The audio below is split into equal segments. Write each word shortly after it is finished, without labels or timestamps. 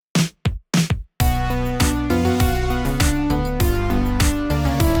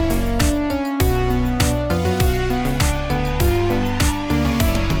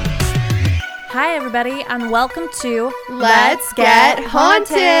everybody, and welcome to Let's Get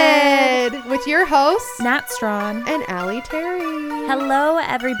Haunted with your hosts, Nat Strawn and Allie Terry. Hello,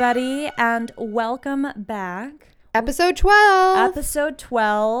 everybody, and welcome back. Episode 12. Episode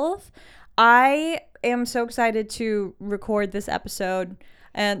 12. I am so excited to record this episode,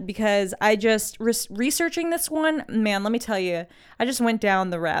 and because I just researching this one, man, let me tell you, I just went down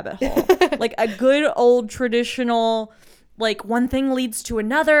the rabbit hole. Like a good old traditional, like one thing leads to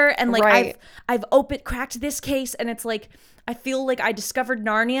another, and like Right. I've cracked this case, and it's like I feel like I discovered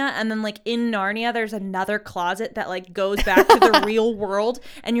Narnia, and then like in Narnia there's another closet that like goes back to the real world,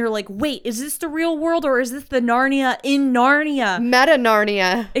 and you're like, wait, is this the real world or is this the Narnia in Narnia? Meta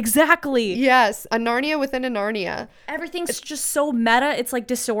Narnia. Exactly. Yes, a Narnia within a Narnia. Everything's just so meta, it's like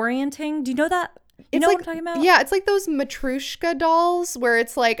disorienting. Do you know that? You know like, what I'm talking about? Yeah, it's like those Matryoshka dolls where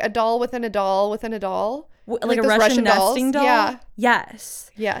it's like a doll within a doll within a doll. Like a those Russian nesting doll? Yeah.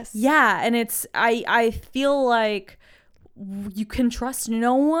 Yes. Yes. Yeah, and it's I feel like you can trust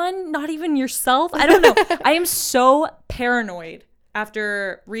no one, not even yourself. I don't know. I am so paranoid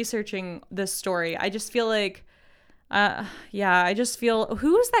after researching this story. I just feel like I just feel,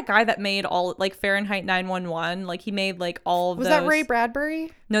 who is that guy that made all like Fahrenheit 9/11? Like he made like all of Was those. that Ray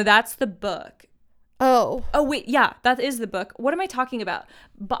Bradbury? No, that's the book. Oh. Oh wait, yeah, that is the book. What am I talking about?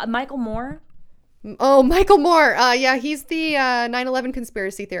 Michael Moore? Oh, Michael Moore. Yeah, he's the 9/11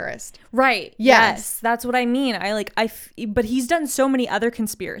 conspiracy theorist. Right. Yes. That's what I mean. But he's done so many other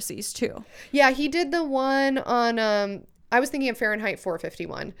conspiracies too. Yeah, he did the one on I was thinking of Fahrenheit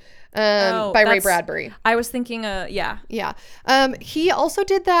 451 by Ray Bradbury. I was thinking yeah. Yeah. He also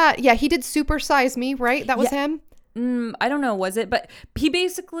did that. Yeah, he did Super Size Me, right? That was him. I don't know, was it? But he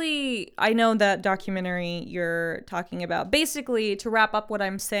basically, I know that documentary you're talking about. Basically, to wrap up what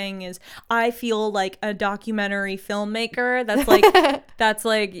I'm saying is I feel like a documentary filmmaker that's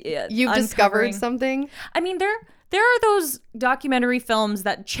like You've discovered something. I mean, there are those documentary films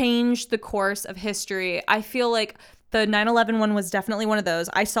that change the course of history. I feel like the 9/11 one was definitely one of those.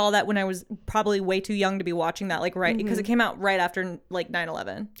 I saw that when I was probably way too young to be watching that, like because it came out right after like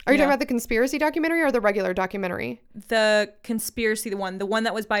 9/11. Are you talking about the conspiracy documentary or the regular documentary? The conspiracy, the one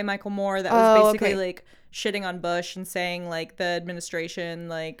that was by Michael Moore, that was basically like shitting on Bush and saying like the administration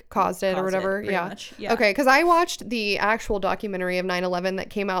like caused it or whatever. Yeah. Much. Yeah. Okay, because I watched the actual documentary of 9/11 that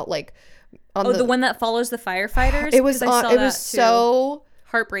came out like on the one that follows the firefighters. It was so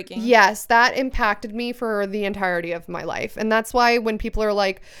heartbreaking. Yes, that impacted me for the entirety of my life. And that's why when people are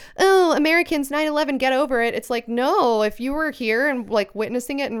like, oh, Americans, 9/11, get over it. It's like, no, if you were here and like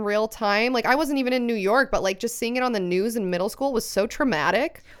witnessing it in real time, like I wasn't even in New York, but like just seeing it on the news in middle school was so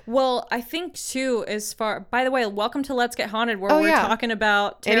traumatic. Well, I think too, by the way, welcome to Let's Get Haunted, where we're talking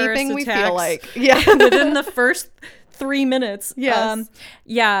about terrorist anything we attacks feel like. Yeah. within the first 3 minutes. Yes.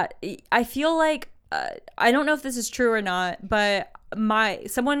 Yeah, I feel like, I don't know if this is true or not, but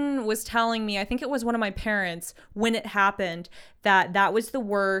someone was telling me, I think it was one of my parents, when it happened, that was the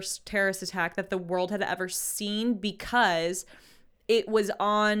worst terrorist attack that the world had ever seen, because it was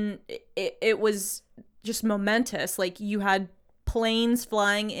just momentous. Like you had planes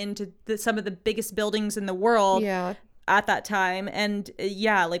flying into some of the biggest buildings in the world. Yeah. At that time, and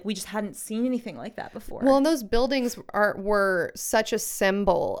like we just hadn't seen anything like that before. Well, and those buildings were such a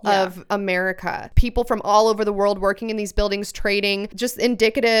symbol of America. People from all over the world working in these buildings, trading, just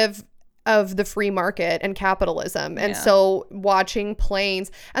indicative of the free market and capitalism. And so watching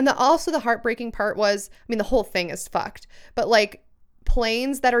planes, and also the heartbreaking part was, I mean, the whole thing is fucked, but like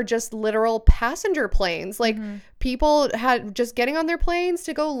planes that are just literal passenger planes, like people had just getting on their planes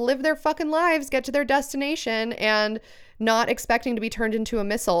to go live their fucking lives, get to their destination, and not expecting to be turned into a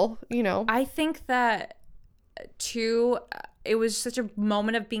missile, you know. I think that too, it was such a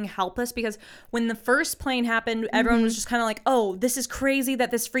moment of being helpless, because when the first plane happened, everyone was just kind of like, oh, this is crazy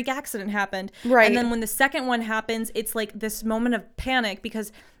that this freak accident happened. Right. And then when the second one happens, it's like this moment of panic,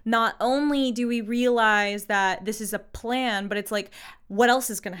 because not only do we realize that this is a plan, but it's like, what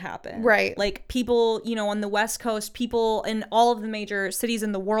else is going to happen? Right. Like people, on the West Coast, people in all of the major cities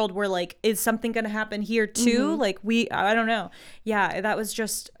in the world were like, is something going to happen here too? Like I don't know. Yeah, that was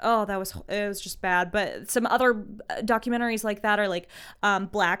just, it was just bad. But some other documentaries like that are like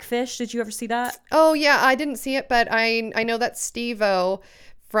Blackfish. Did you ever see that? Oh yeah, I didn't see it, but I know that Steve-O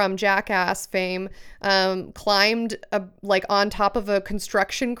from Jackass fame climbed like on top of a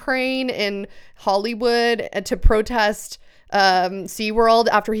construction crane in Hollywood to protest SeaWorld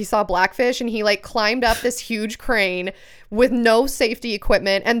after he saw blackfish, and he like climbed up this huge crane with no safety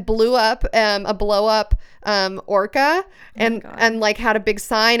equipment and blew up a blow up orca and like had a big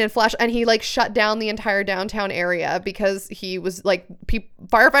sign and flash, and he like shut down the entire downtown area because he was like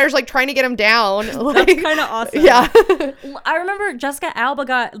firefighters like trying to get him down. Like, That's kind of awesome. Yeah. I remember Jessica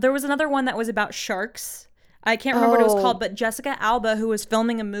Alba there was another one that was about sharks. I can't remember what it was called, but Jessica Alba, who was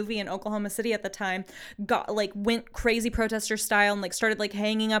filming a movie in Oklahoma City at the time, went crazy protester style and like started like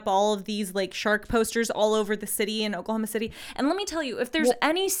hanging up all of these like shark posters all over the city in Oklahoma City. And let me tell you, if there's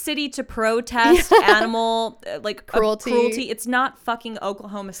any city to protest animal cruelty, it's not fucking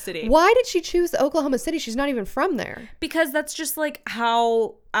Oklahoma City. Why did she choose Oklahoma City? She's not even from there. Because that's just like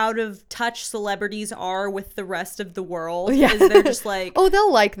how out of touch celebrities are with the rest of the world. Yeah. Is they're just like, oh,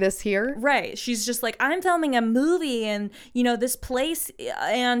 they'll like this here. Right. She's just like, I'm filming a movie and, you know, this place.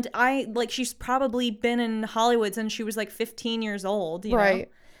 And she's probably been in Hollywood since she was like 15 years old. You know?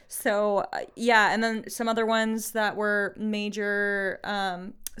 So, yeah. And then some other ones that were major,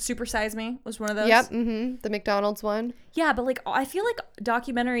 Super Size Me was one of those. Yep. Mm-hmm. The McDonald's one. Yeah. But like, I feel like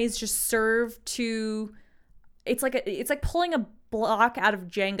documentaries just serve to, it's like pulling a block out of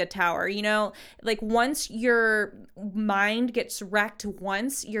Jenga tower, you know, like once your mind gets wrecked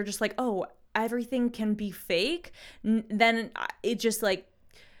once, you're just like, oh, everything can be fake. Then it just like,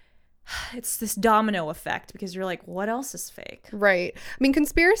 it's this domino effect because you're like, what else is fake? Right. I mean,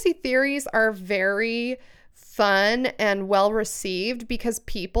 conspiracy theories are very fun and well received because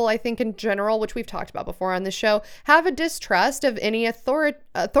people, I think in general, which we've talked about before on the show, have a distrust of any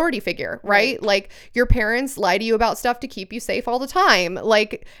authority figure, right? Like your parents lie to you about stuff to keep you safe all the time.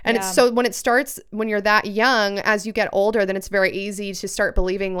 Like, and it's so when it starts, when you're that young, as you get older, then it's very easy to start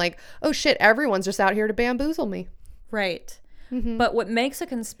believing like, oh shit, everyone's just out here to bamboozle me. Right. Mm-hmm. But what makes a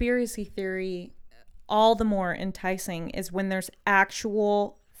conspiracy theory all the more enticing is when there's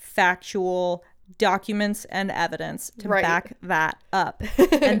actual factual documents and evidence to back that up.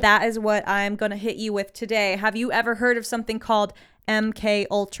 And that is what I'm going to hit you with today. Have you ever heard of something called MK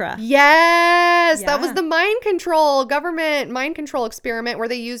Ultra? Yes, that was the government mind control experiment where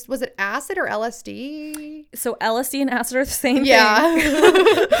they used, was it acid or LSD? So LSD and acid are the same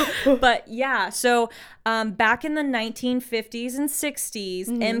thing. But yeah, so back in the 1950s and 60s,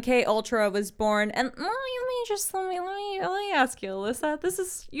 MK Ultra was born. And let me ask you,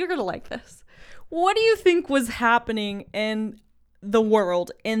 Alyssa, you're gonna like this. What do you think was happening in the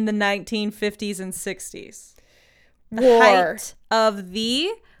world in the 1950s and 60s? The height of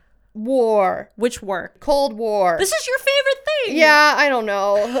the war. Which war? Cold War. This is your favorite thing. Yeah, I don't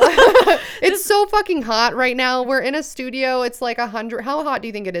know. It's so fucking hot right now. We're in a studio. It's like 100. How hot do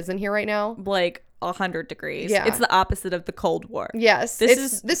you think it is in here right now? Like 100 degrees. Yeah. It's the opposite of the Cold War. Yes. This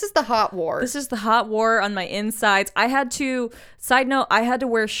is the hot war. This is the hot war on my insides. I had to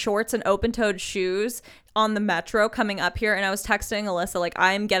wear shorts and open-toed shoes on the metro coming up here, and I was texting Alyssa like,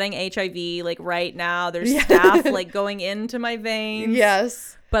 I'm getting HIV like right now. There's staph like going into my veins.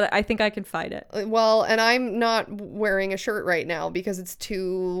 Yes. But I think I can fight it. Well, and I'm not wearing a shirt right now because it's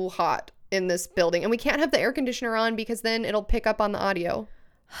too hot in this building, and we can't have the air conditioner on because then it'll pick up on the audio.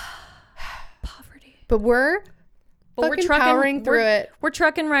 Poverty. But we're powering through it. We're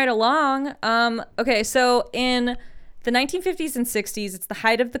trucking right along. Okay, so in the 1950s and 60s, it's the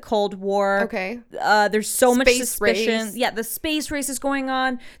height of the Cold War. Okay. There's so much Space suspicion. race. Yeah, the space race is going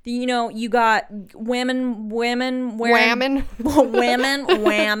on. You got women wearing Whammon.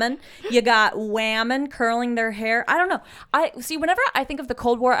 whammon. You got whammon curling their hair. I don't know. Whenever I think of the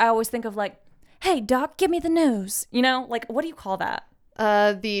Cold War, I always think of like, hey, doc, give me the news. You know, like, what do you call that?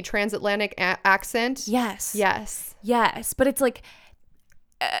 The transatlantic accent. Yes. Yes. But it's like,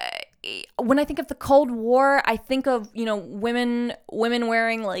 when I think of the Cold War, I think of, women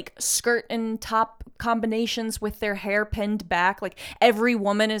wearing like skirt and top combinations with their hair pinned back. Like every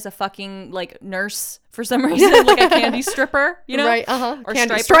woman is a fucking like nurse for some reason, like a candy stripper, Right. Or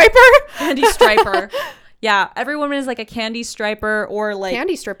candy striper. striper. Candy striper. Yeah, every woman is like a candy striper or like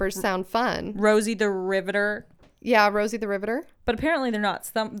candy strippers sound fun. Rosie the Riveter. Yeah, Rosie the Riveter. But apparently they're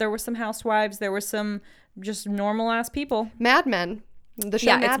not. There were some housewives. There were some just normal ass people. Mad Men. The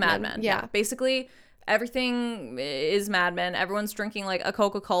show it's Mad Men. Yeah. Basically, everything is Mad Men. Everyone's drinking like a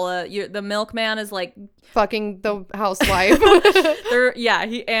Coca-Cola. The milkman is like fucking the housewife.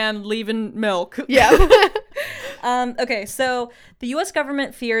 And leaving milk. Yeah. Okay, so the U.S.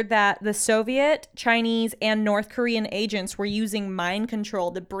 government feared that the Soviet, Chinese, and North Korean agents were using mind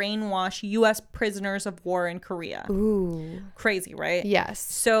control to brainwash U.S. prisoners of war in Korea. Ooh. Crazy, right? Yes.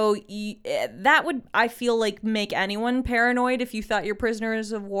 So that would, I feel like, make anyone paranoid if you thought your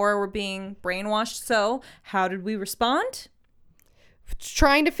prisoners of war were being brainwashed. So how did we respond?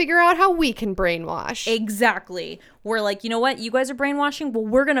 trying to figure out how we can brainwash. Exactly. We're like, you know what? You guys are brainwashing. Well,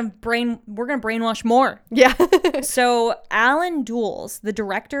 we're gonna brainwash more. Yeah. So Alan Dulles, the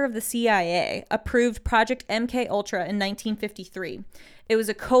director of the CIA, approved Project MK Ultra in 1953. It was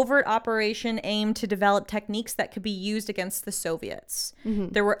a covert operation aimed to develop techniques that could be used against the Soviets.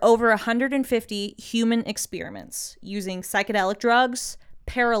 There were over 150 human experiments using psychedelic drugs,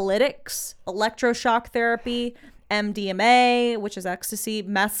 paralytics, electroshock therapy, MDMA, which is ecstasy,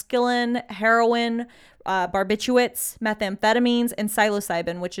 mescaline, heroin, barbiturates, methamphetamines, and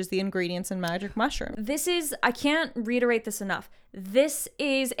psilocybin, which is the ingredients in magic mushroom. I can't reiterate this enough. This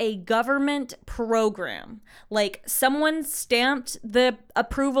is a government program. Like, someone stamped the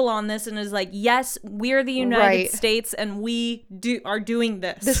approval on this and is like, yes, we're the United States and we are doing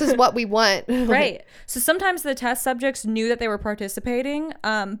this. This is what we want. Right. So sometimes the test subjects knew that they were participating,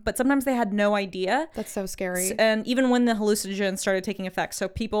 but sometimes they had no idea. That's so scary. And even when the hallucinogens started taking effect, so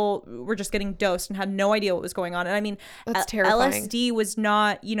people were just getting dosed and had no idea what was going on. And I mean, that's terrifying. LSD was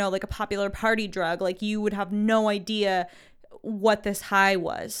not, like a popular party drug. Like, you would have no idea what this high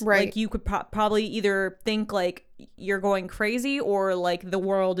was. Right. Like, you could probably either think like you're going crazy or like the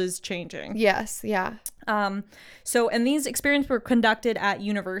world is changing. Yes. Yeah. And these experiments were conducted at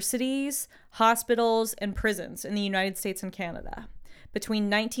universities, hospitals, and prisons in the United States and Canada between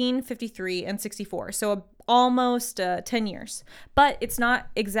 1953 and 64. So almost 10 years. But it's not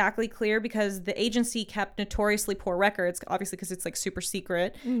exactly clear because the agency kept notoriously poor records, obviously because it's like super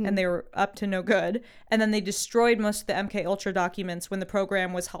secret and they were up to no good. And then they destroyed most of the MK Ultra documents when the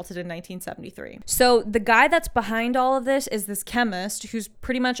program was halted in 1973. So the guy that's behind all of this is this chemist who's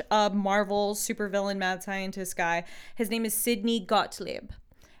pretty much a Marvel supervillain mad scientist guy. His name is Sidney Gottlieb.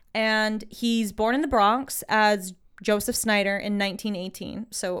 And he's born in the Bronx as Joseph Snyder in 1918.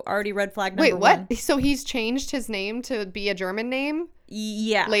 So already red flag number one. Wait, what? So he's changed his name to be a German name?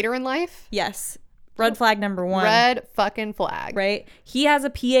 Yeah. Later in life? Yes. Red flag number one. Red fucking flag. Right? He has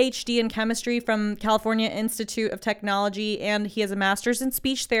a PhD in chemistry from California Institute of Technology, and he has a master's in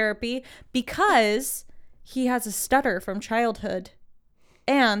speech therapy because he has a stutter from childhood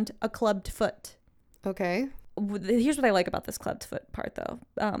and a clubbed foot. Okay. Here's what I like about this clubbed foot part, though.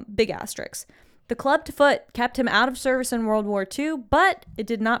 Big asterisks. The clubbed foot kept him out of service in World War II, but it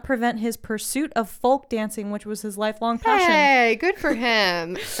did not prevent his pursuit of folk dancing, which was his lifelong passion. Hey, good for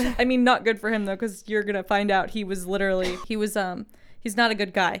him. I mean, not good for him, though, because you're going to find out he's not a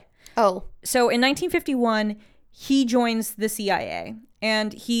good guy. Oh. So in 1951, he joins the CIA,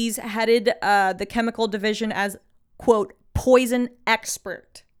 and he's headed the chemical division as, quote, poison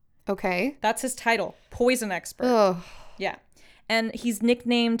expert. Okay. That's his title, poison expert. Oh. Yeah. And he's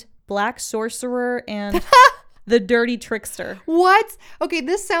nicknamed Black Sorcerer and the Dirty Trickster. What? Okay,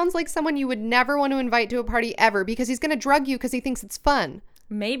 this sounds like someone you would never want to invite to a party ever because he's going to drug you because he thinks it's fun.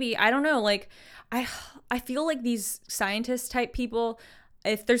 Maybe. I don't know. Like, I feel like these scientist type people,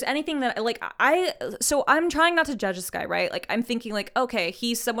 if there's anything that so I'm trying not to judge this guy, right? Like, I'm thinking like, okay,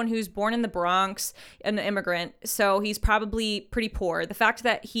 he's someone who's born in the Bronx, an immigrant, so he's probably pretty poor. The fact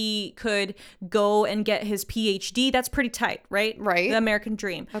that he could go and get his PhD, that's pretty tight, right? Right. The American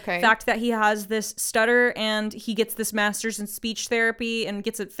dream. Okay. The fact that he has this stutter and he gets this master's in speech therapy and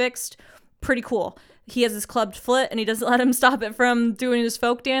gets it fixed, pretty cool. He has his clubbed foot and he doesn't let him stop it from doing his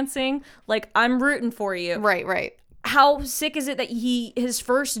folk dancing. Like, I'm rooting for you. Right. How sick is it that his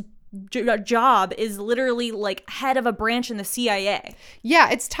first job is literally like head of a branch in the CIA? Yeah,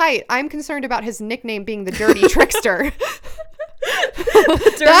 it's tight. I'm concerned about his nickname being the Dirty Trickster.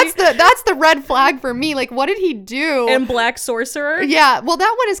 That's the red flag for me. Like, what did he do? And Black Sorcerer? Yeah, well,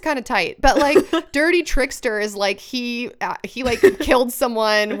 that one is kind of tight. But like, Dirty Trickster is like he like killed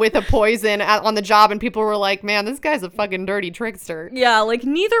someone with a poison on the job, and people were like, "Man, this guy's a fucking dirty trickster." Yeah, like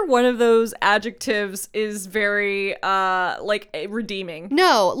neither one of adjectives is very redeeming.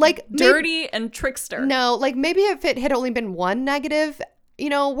 No, like dirty and trickster. No, like maybe if it had only been one negative,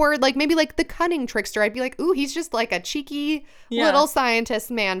 word, like maybe like the cunning trickster, I'd be like, ooh, he's just like a cheeky little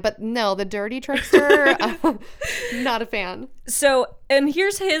scientist man. But no, the dirty trickster, not a fan. So, and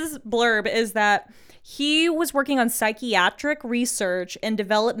here's his blurb is that he was working on psychiatric research and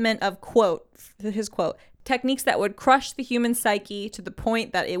development of, his quote, techniques that would crush the human psyche to the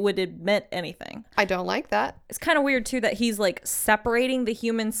point that it would admit anything. I don't like that. It's kind of weird, too, that he's like separating the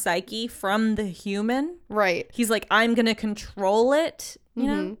human psyche from the human. Right. He's like, I'm going to control it you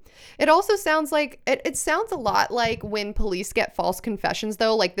know? It also sounds like it sounds a lot like when police get false confessions,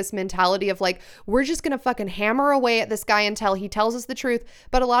 though, like this mentality of like, we're just gonna fucking hammer away at this guy until he tells us the truth.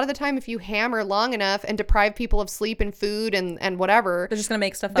 But a lot of the time, if you hammer long enough and deprive people of sleep and food and whatever, They're just gonna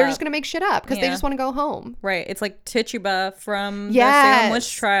make stuff they're up. just gonna make shit up because they Yeah. just want to go home. Right. It's like Tituba from the Salem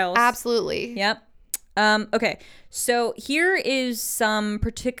Witch Trials. Absolutely. Yep. Okay, so here is some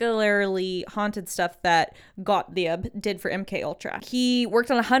particularly haunted stuff that Gottlieb did for MK Ultra. He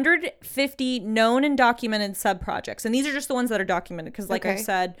worked on 150 known and documented sub-projects, and these are just the ones that are documented because, like I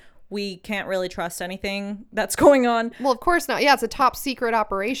said, we can't really trust anything that's going on. Well, of course not. Yeah, it's a top secret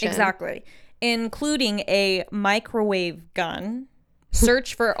operation. Exactly. Including a microwave gun,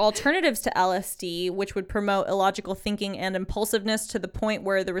 search for alternatives to LSD, which would promote illogical thinking and impulsiveness to the point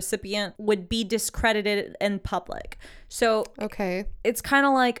where the recipient would be discredited in public. So it's kind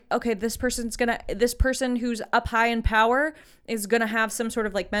of like, okay, this person who's up high in power is gonna have some sort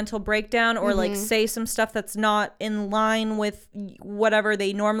of like mental breakdown or like say some stuff that's not in line with whatever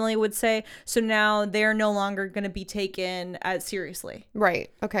they normally would say. So now they're no longer gonna be taken as seriously.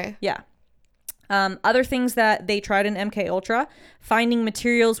 Right. Okay. Yeah. Other things that they tried in MK Ultra, finding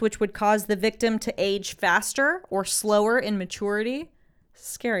materials which would cause the victim to age faster or slower in maturity.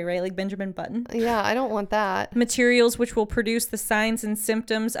 Scary, right? Like Benjamin Button. Yeah, I don't want that. Materials which will produce the signs and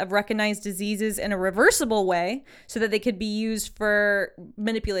symptoms of recognized diseases in a reversible way so that they could be used for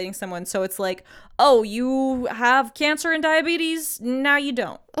manipulating someone. So it's like, oh, you have cancer and diabetes, now you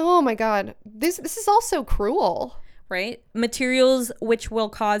don't. Oh my God. This is all so cruel. Right? Materials which will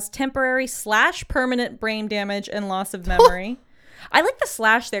cause temporary / permanent brain damage and loss of memory. I like the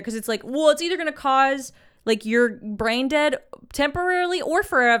 / there because it's like, well, it's either going to cause like your brain dead temporarily or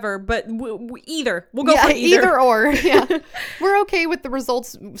forever, but either. We'll go for either. Either or. Yeah. We're okay with the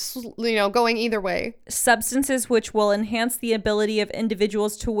results, going either way. Substances which will enhance the ability of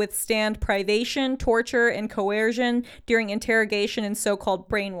individuals to withstand privation, torture, and coercion during interrogation and so-called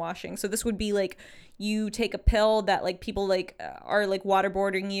brainwashing. So this would be like, you take a pill that like people like are like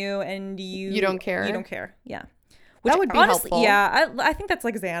waterboarding you and you don't care. You don't care. Yeah. Which that would be honestly, helpful. Yeah. I think that's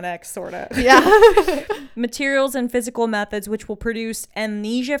like Xanax sort of. Yeah. Materials and physical methods which will produce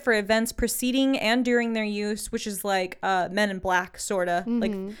amnesia for events preceding and during their use, which is like Men in Black sort of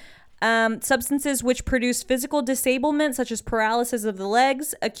like substances which produce physical disablement such as paralysis of the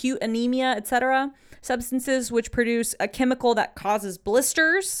legs, acute anemia, etc. Substances which produce a chemical that causes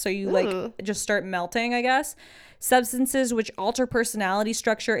blisters, so you like just start melting, I guess. Substances which alter personality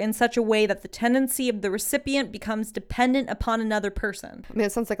structure in such a way that the tendency of the recipient becomes dependent upon another person. I mean,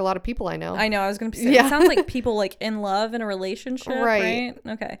 it sounds like a lot of people I know. I know, I was going to say, it sounds like people like in love in a relationship, right?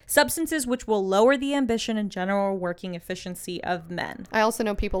 Okay. Substances which will lower the ambition and general working efficiency of men. I also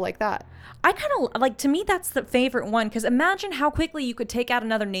know people like that. I kind of, like, to me, that's the favorite one, because imagine how quickly you could take out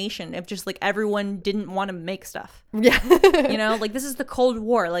another nation if just, like, everyone didn't want to make stuff. Yeah. You know, like, this is the Cold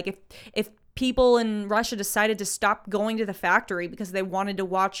War. Like, if people in Russia decided to stop going to the factory because they wanted to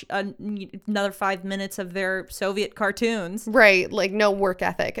watch another 5 minutes of their Soviet cartoons. Right. Like no work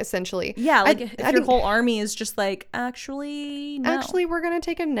ethic, essentially. Yeah. Like if your whole army is just like, actually, no. Actually, we're going to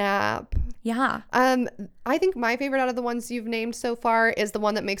take a nap. Yeah. I think my favorite out of the ones you've named so far is the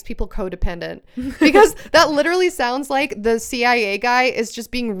one that makes people codependent, because that literally sounds like the CIA guy is just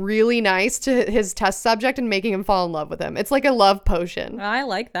being really nice to his test subject and making him fall in love with him. It's like a love potion. I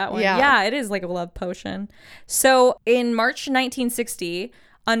like that one. Yeah. Yeah, it is like a love potion. So in March 1960,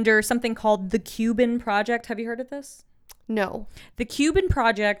 under something called the Cuban Project, have you heard of this? No. The Cuban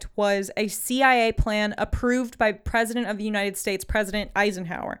Project was a CIA plan approved by President of the United States, President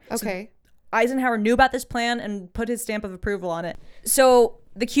Eisenhower. Okay. So Eisenhower knew about this plan and put his stamp of approval on it. So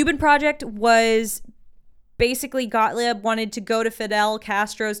the Cuban Project was basically Gottlieb wanted to go to Fidel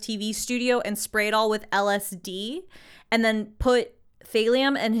Castro's TV studio and spray it all with LSD and then put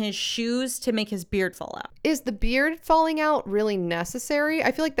thallium in his shoes to make his beard fall out. Is the beard falling out really necessary?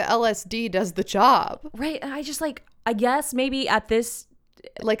 I feel like the LSD does the job. Right. And I guess maybe at this,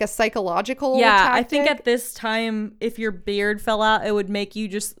 like a psychological tactic? I think at this time, if your beard fell out, it would make you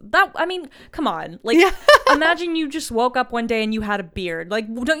come on. Like, imagine you just woke up one day and you had a beard.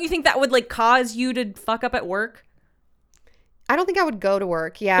 Like, don't you think that would like cause you to fuck up at work? I don't think I would go to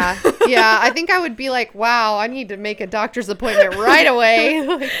work. Yeah. Yeah. I think I would be like, wow, I need to make a doctor's appointment right away.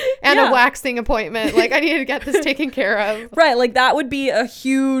 And a waxing appointment. Like, I need to get this taken care of. Right. Like, that would be a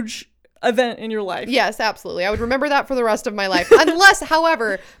huge event in your life. Yes, absolutely. I would remember that for the rest of my life. Unless,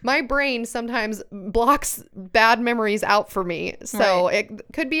 however, my brain sometimes blocks bad memories out for me. So it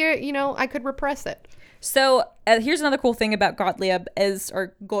could be, I could repress it. So here's another cool thing about Gottlieb is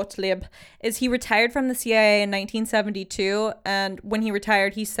he retired from the CIA in 1972. And when he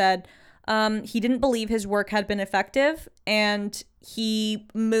retired, he said he didn't believe his work had been effective, and he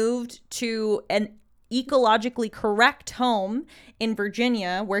moved to an ecologically correct home in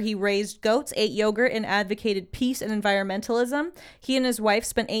Virginia where he raised goats, ate yogurt, and advocated peace and environmentalism. He and his wife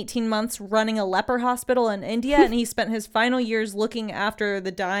spent 18 months running a leper hospital in India, and he spent his final years looking after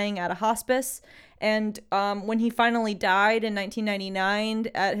the dying at a hospice. And when he finally died in 1999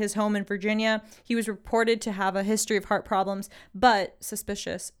 at his home in Virginia, he was reported to have a history of heart problems, but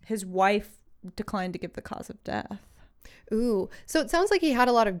suspicious, his wife declined to give the cause of death. Ooh, so it sounds like he had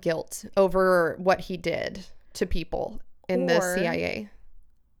a lot of guilt over what he did to people in the CIA.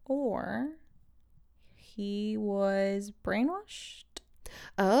 Or he was brainwashed.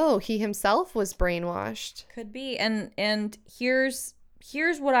 Oh, he himself was brainwashed. Could be. And here's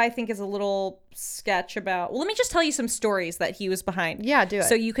what I think is a little sketch about. Well, let me just tell you some stories that he was behind. Yeah, do it.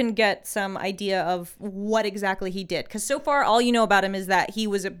 So you can get some idea of what exactly he did. Because so far, all you know about him is that he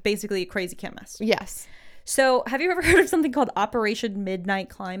was basically a crazy chemist. Yes. So have you ever heard of something called Operation Midnight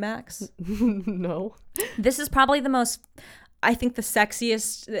Climax? No. This is probably the most, I think, the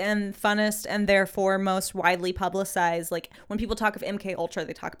sexiest and funnest and therefore most widely publicized. Like when people talk of MK Ultra,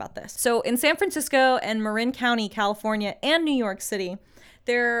 they talk about this. So in San Francisco and Marin County, California, and New York City,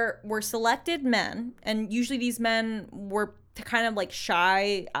 there were selected men, and usually these men were kind of like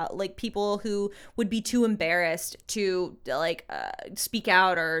shy, like people who would be too embarrassed to like speak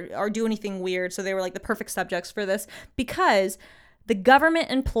out or do anything weird. So they were like the perfect subjects for this, because the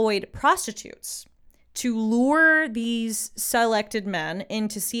government employed prostitutes to lure these selected men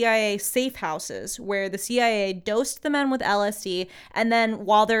into CIA safe houses, where the CIA dosed the men with LSD, and then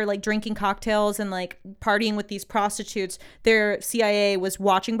while they're like drinking cocktails and like partying with these prostitutes, their CIA was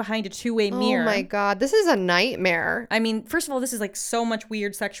watching behind a two-way mirror. Oh my God, this is a nightmare. I mean, first of all, this is like so much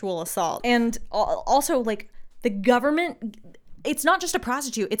weird sexual assault. And also like the government, it's not just a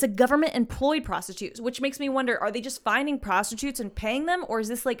prostitute, it's a government employed prostitute, which makes me wonder, are they just finding prostitutes and paying them, or is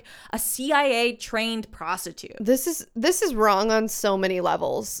this like a CIA trained prostitute? This is wrong on so many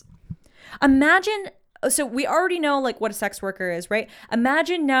levels. Imagine, so we already know like what a sex worker is, right?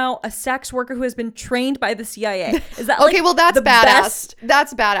 Imagine now a sex worker who has been trained by the CIA. Is that okay, like well that's the badass. best?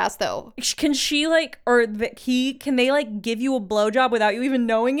 That's badass though. Can she like, or can they like give you a blowjob without you even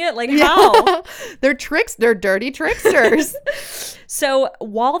knowing it? Like how? They're dirty tricksters. So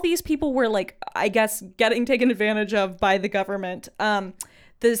while these people were like, I guess, getting taken advantage of by the government,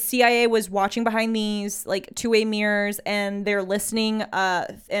 the CIA was watching behind these like two-way mirrors, and they're listening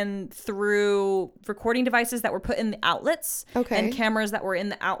and through recording devices that were put in the outlets, and cameras that were in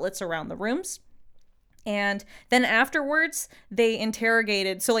the outlets around the rooms. And then afterwards they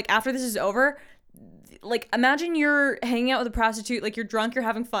interrogated. So like after this is over, like imagine you're hanging out with a prostitute, like you're drunk, you're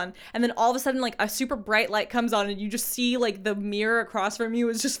having fun, and then all of a sudden like a super bright light comes on and you just see like the mirror across from you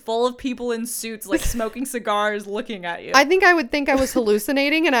is just full of people in suits like smoking cigars looking at you. I think I would think I was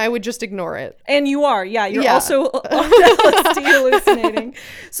hallucinating and I would just ignore it. And you are, you're also LSD hallucinating.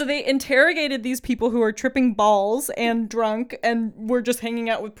 So they interrogated these people who are tripping balls and drunk and were just hanging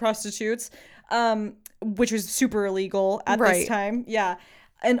out with prostitutes, which was super illegal at this time. Yeah.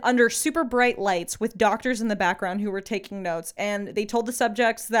 And under super bright lights with doctors in the background who were taking notes. And they told the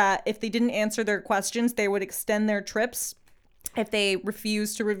subjects that if they didn't answer their questions, they would extend their trips if they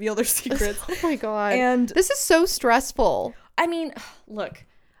refused to reveal their secrets. Oh my God. And this is so stressful. I mean, look,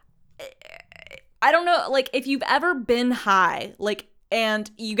 I don't know, like if you've ever been high, like,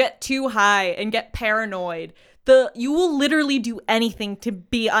 and you get too high and get paranoid, you will literally do anything to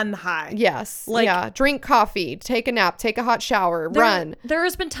be unhigh. Yes. Like, yeah. Drink coffee, take a nap, take a hot shower, run. There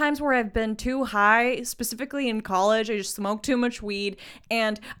has been times where I've been too high, specifically in college. I just smoked too much weed.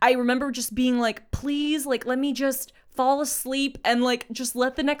 And I remember just being like, please, like, let me just fall asleep and like just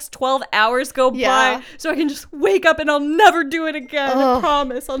let the next 12 hours go by so I can just wake up and I'll never do it again. I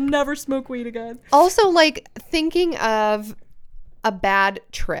promise. I'll never smoke weed again. Also, like, thinking of a bad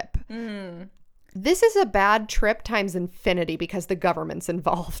trip. This is a bad trip times infinity because the government's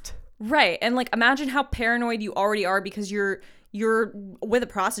involved. Right. And like imagine how paranoid you already are because you're with a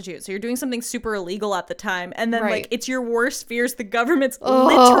prostitute. So you're doing something super illegal at the time. And then like it's your worst fears. The government's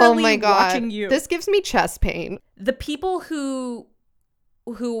literally watching you. This gives me chest pain. The people who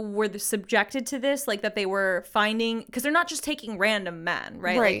were subjected to this, like that they were finding, because they're not just taking random men,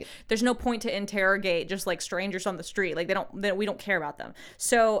 right? Like, there's no point to interrogate just like strangers on the street. Like we don't care about them.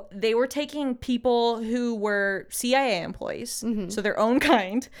 So they were taking people who were CIA employees, so their own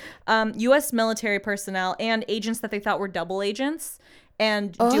kind, U.S. military personnel, and agents that they thought were double agents.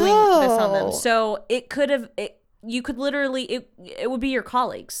 and doing this on them. Oh. So it could have, you could literally, it would be your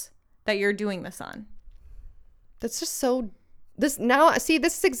colleagues that you're doing this on. That's just so... This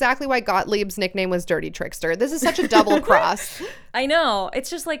is exactly why Gottlieb's nickname was Dirty Trickster. This is such a double cross. I know.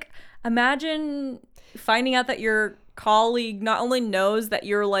 It's just like, imagine finding out that your colleague not only knows that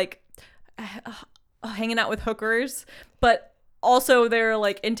you're like hanging out with hookers, but also they're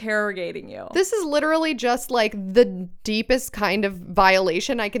like interrogating you. This is literally just like the deepest kind of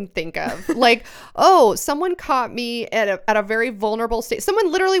violation I can think of. Like, oh, someone caught me at a very vulnerable state.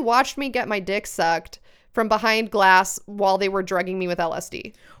 Someone literally watched me get my dick sucked from behind glass while they were drugging me with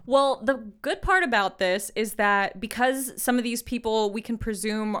LSD. Well, the good part about this is that because some of these people we can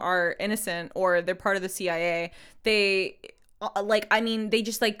presume are innocent or they're part of the CIA, they they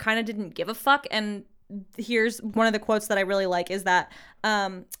just like kind of didn't give a fuck. And here's one of the quotes that I really like is that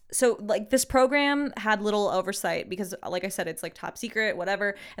so like this program had little oversight because like I said, it's like top secret,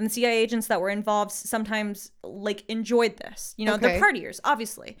 whatever, and the CIA agents that were involved sometimes like enjoyed this, you know. Okay. They're partiers,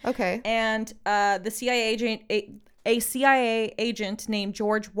 obviously. Okay. And the CIA agent, a CIA agent named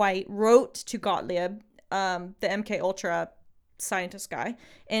George White wrote to Gottlieb, the MK Ultra scientist guy,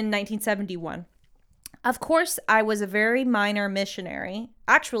 in 1971. Of course, I was a very minor missionary,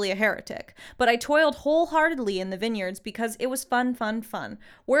 actually a heretic, but I toiled wholeheartedly in the vineyards because it was fun, fun, fun.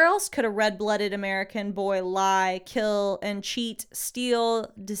 Where else could a red-blooded American boy lie, kill, and cheat,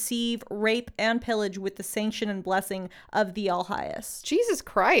 steal, deceive, rape, and pillage with the sanction and blessing of the All-Highest? Jesus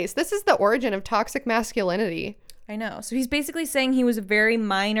Christ. This is the origin of toxic masculinity. I know. So he's basically saying he was a very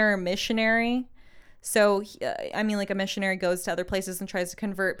minor missionary. So, I mean, like a missionary goes to other places and tries to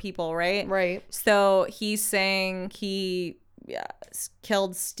convert people, right? Right. So he's saying he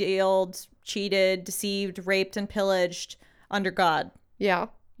killed, stealed, cheated, deceived, raped, and pillaged under God. Yeah.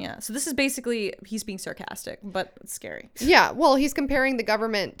 Yeah. So this is basically, he's being sarcastic, but it's scary. Yeah. Well, he's comparing the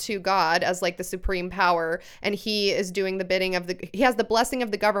government to God as like the supreme power, and he is doing the bidding of he has the blessing of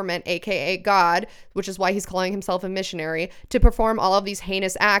the government, aka God, which is why he's calling himself a missionary, to perform all of these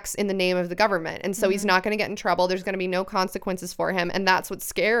heinous acts in the name of the government. And so he's not going to get in trouble. There's going to be no consequences for him. And that's what's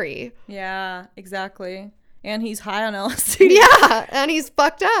scary. Yeah, exactly. And he's high on LSD. Yeah. And he's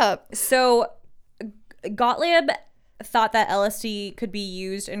fucked up. So Gottlieb thought that LSD could be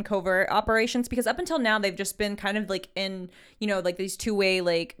used in covert operations because up until now they've just been kind of like in, you know, like these two-way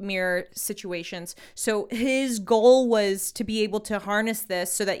like mirror situations. So his goal was to be able to harness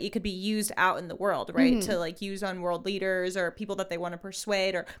this so that it could be used out in the world, right? To like use on world leaders or people that they want to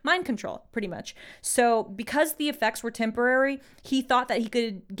persuade or mind control, pretty much. So because the effects were temporary, he thought that he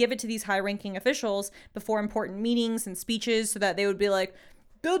could give it to these high-ranking officials before important meetings and speeches so that they would be like,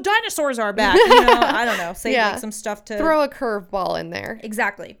 the dinosaurs are back, you know, I don't know, say like some stuff to throw a curveball in there.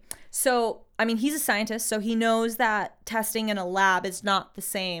 Exactly. So, I mean, he's a scientist, so he knows that testing in a lab is not the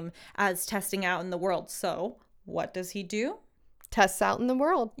same as testing out in the world. So, what does he do? Tests out in the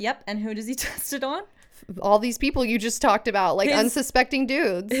world. Yep. And who does he test it on? All these people you just talked about, like unsuspecting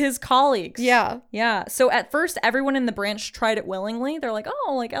dudes. His colleagues. Yeah. Yeah. So at first, everyone in the branch tried it willingly. They're like,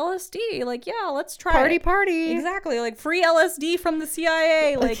 oh, like LSD. Like, yeah, let's try it. Party. Exactly. Like free LSD from the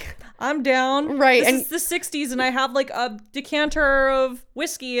CIA. Like, I'm down. Right. This is the 60s and I have like a decanter of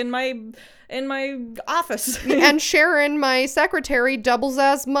whiskey in my office. And Sharon, my secretary, doubles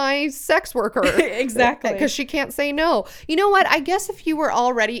as my sex worker. Exactly. Because she can't say no. You know what? I guess if you were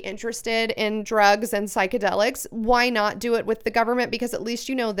already interested in drugs and psychedelics, why not do it with the government? Because at least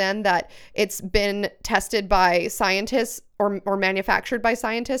you know then that it's been tested by scientists or manufactured by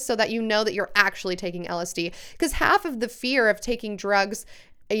scientists so that you know that you're actually taking LSD. Because half of the fear of taking drugs,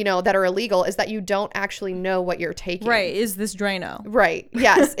 you know, that are illegal is that you don't actually know what you're taking. Right. Is this Drano? Right.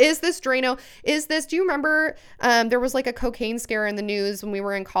 Yes. Is this Drano? Do you remember there was like a cocaine scare in the news when we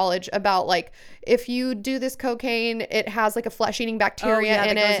were in college about like, if you do this cocaine, it has like a flesh-eating bacteria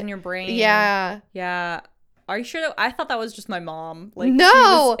in that it. goes in your brain. Yeah. Yeah. Are you sure? I thought that was just my mom. Like, no. She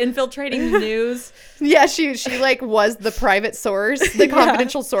was infiltrating the news. Yeah, she like was the private source, the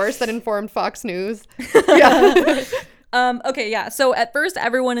confidential source that informed Fox News. Yeah. Okay, yeah. So at first,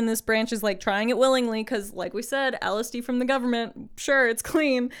 everyone in this branch is like trying it willingly because, like we said, LSD from the government. Sure, it's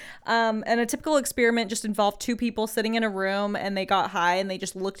clean. And a typical experiment just involved two people sitting in a room and they got high and they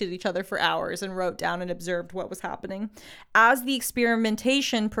just looked at each other for hours and wrote down and observed what was happening. As the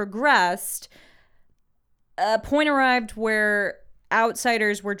experimentation progressed, a point arrived where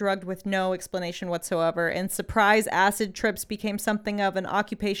outsiders were drugged with no explanation whatsoever, and surprise acid trips became something of an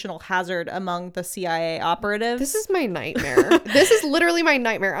occupational hazard among the CIA operatives. This is my nightmare. This is literally my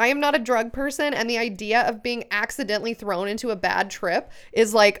nightmare. I am not a drug person, and the idea of being accidentally thrown into a bad trip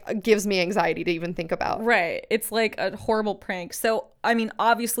is like gives me anxiety to even think about. Right. It's like a horrible prank. So I mean,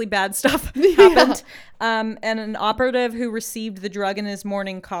 obviously bad stuff happened. And an operative who received the drug in his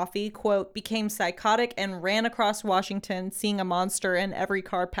morning coffee, quote, became psychotic and ran across Washington, seeing a monster in every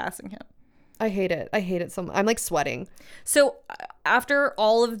car passing him. I hate it. I hate it so much. I'm like sweating. So after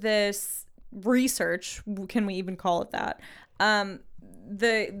all of this research, can we even call it that?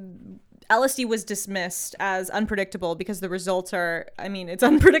 The LSD was dismissed as unpredictable because the results are, I mean, it's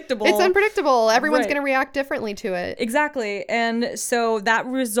unpredictable. It's unpredictable. Everyone's Right. going to react differently to it. Exactly. And so that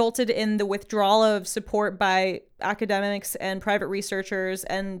resulted in the withdrawal of support by academics and private researchers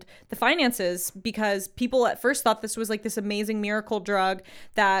and the finances, because people at first thought this was like this amazing miracle drug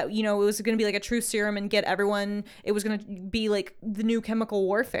that, you know, it was going to be like a true serum and get everyone, it was going to be like the new chemical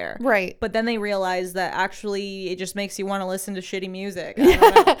warfare. Right. But then they realized that actually it just makes you want to listen to shitty music. I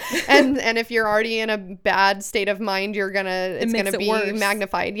don't know. And if you're already in a bad state of mind, it's makes gonna it be worse.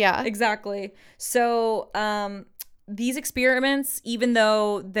 magnified. Yeah. Exactly. So these experiments, even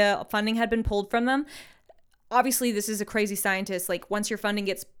though the funding had been pulled from them, obviously this is a crazy scientist. Like once your funding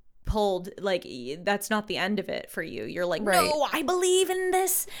gets pulled, like that's not the end of it for you. You're like, Right. no, I believe in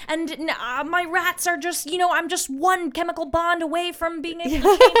this, and my rats are just, you know, I'm just one chemical bond away from being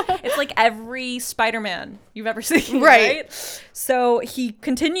able to change. It's like every Spider-Man you've ever seen, Right. right? So he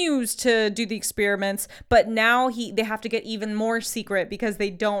continues to do the experiments, but now they have to get even more secret because they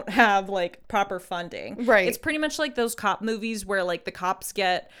don't have like proper funding. Right. It's pretty much like those cop movies where like the cops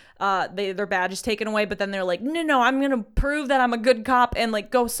get their badge is taken away, but then they're like, no, I'm gonna prove that I'm a good cop and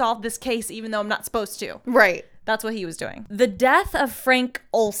like go solve this case even though I'm not supposed to. Right. That's what he was doing. The death of Frank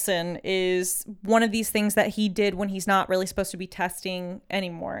Olson is one of these things that he did when he's not really supposed to be testing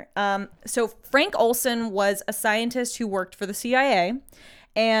anymore. So Frank Olson was a scientist who worked for the CIA,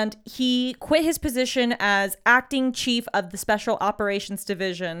 and he quit his position as acting chief of the Special Operations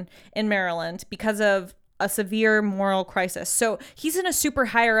Division in Maryland because of a severe moral crisis. So he's in a super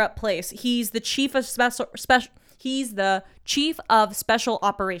higher up place. He's the chief of He's the chief of special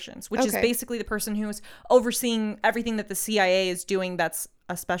operations, which is Okay. basically the person who's overseeing everything that the CIA is doing that's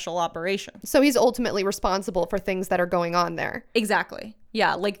a special operation. So he's ultimately responsible for things that are going on there. Exactly.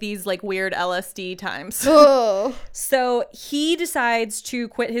 Yeah, like these like weird LSD times. Oh. So he decides to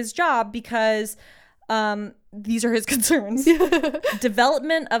quit his job because these are his concerns.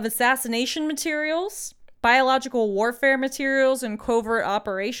 Development of assassination materials, biological warfare materials and covert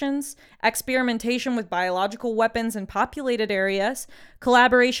operations, experimentation with biological weapons in populated areas,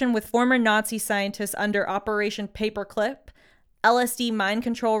 collaboration with former Nazi scientists under Operation Paperclip, LSD mind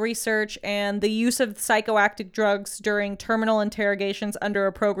control research, and the use of psychoactive drugs during terminal interrogations under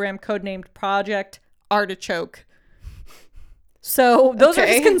a program codenamed Project Artichoke. So those are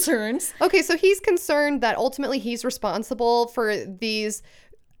his Okay. concerns. Okay, so he's concerned that ultimately he's responsible for these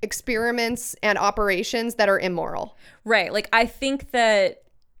experiments and operations that are immoral. Right. Like, I think that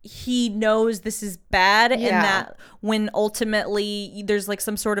he knows this is bad, and Yeah. that when ultimately there's like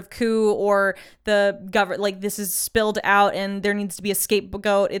some sort of coup or the government, like this is spilled out and there needs to be a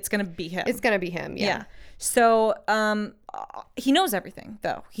scapegoat, it's going to be him. It's going to be him. Yeah. Yeah. So he knows everything,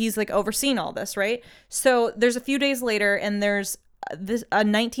 though. He's like overseen all this, right? So there's a few days later, and there's a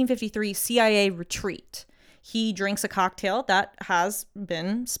 1953 CIA retreat. He drinks a cocktail that has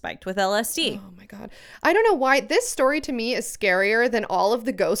been spiked with LSD. Oh my God. I don't know why this story to me is scarier than all of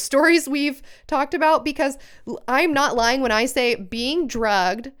the ghost stories we've talked about, because I'm not lying when I say being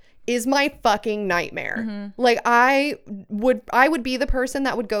drugged is my fucking nightmare. Like I would be the person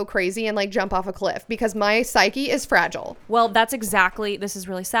that would go crazy and like jump off a cliff because my psyche is fragile. Well, this is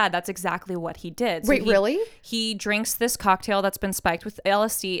really sad. That's exactly what he did. So Wait, really? He drinks this cocktail that's been spiked with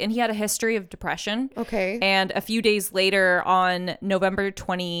LSD, and he had a history of depression. Okay. And a few days later, on November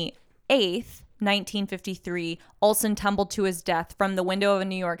 28th, 1953, Olson tumbled to his death from the window of a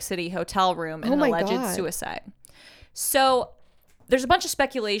New York City hotel room in Oh an my alleged God. suicide. So there's a bunch of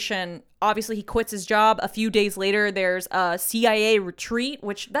speculation. Obviously, he quits his job. A few days later, there's a CIA retreat,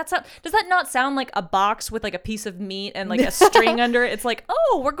 which does that not sound like a box with like a piece of meat and like a string under it? It's like,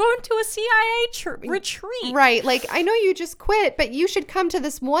 oh, we're going to a CIA retreat. Right. Like, I know you just quit, but you should come to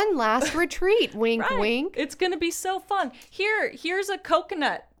this one last retreat. Wink, Right. wink. It's going to be so fun. Here's a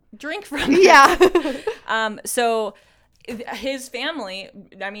coconut. Drink from it. Yeah. So his family,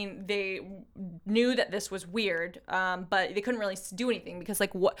 I mean, they knew that this was weird, but they couldn't really do anything because,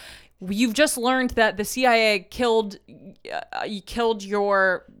 like, what you've just learned that the CIA killed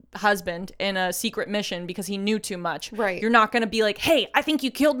your husband in a secret mission because he knew too much. Right. You're not going to be like, hey, I think you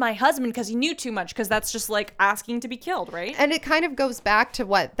killed my husband because he knew too much, because that's just like asking to be killed, right? And it kind of goes back to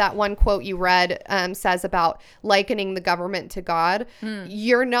what that one quote you read says about likening the government to God.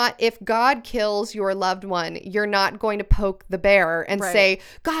 You're not, if God kills your loved one, you're not going to poke the bear and say,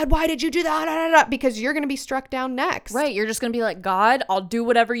 God, why did you do that? Because you're going to be struck down next. Right. You're just going to be like, God, I'll do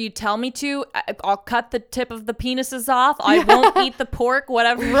whatever you tell me to. I'll cut the tip of the penises off. I won't eat the pork,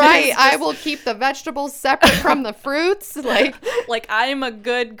 whatever. Right. I will keep the vegetables separate from the fruits. Like I'm a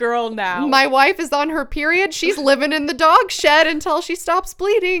good girl now. My wife is on her period. She's living in the dog shed until she stops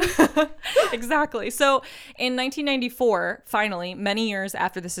bleeding. Exactly. So in 1994, finally, many years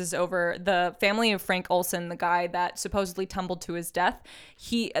after this is over, the family of Frank Olson, the guy that supposedly tumbled to his death,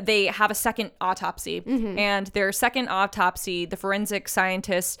 they have a second autopsy. And their second autopsy, the forensic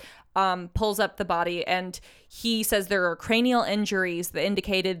scientist pulls up the body, and he says there are cranial injuries that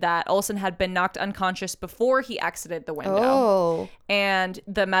indicated that Olson had been knocked unconscious before he exited the window. Oh. And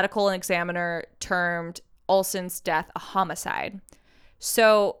the medical examiner termed Olson's death a homicide.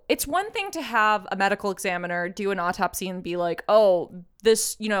 So it's one thing to have a medical examiner do an autopsy and be like, oh,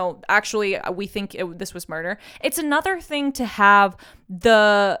 this, actually we think this was murder. It's another thing to have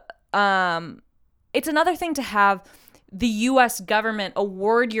the U.S. government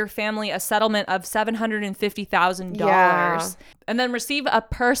award your family a settlement of $750,000 and then receive a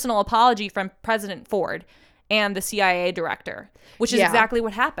personal apology from President Ford and the CIA director, which is exactly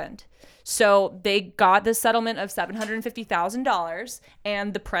what happened. So they got this settlement of $750,000,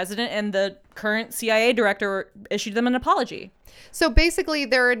 and the president and the current CIA director issued them an apology. So basically,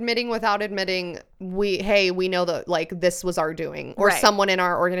 they're admitting without admitting, we know that this was our doing, or someone in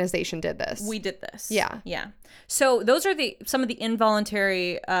our organization did this. We did this. Yeah. So those are some of the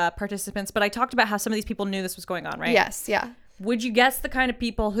involuntary participants. But I talked about how some of these people knew this was going on, right? Yes. Yeah. Would you guess the kind of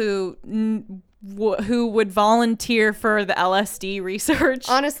people who would volunteer for the LSD research?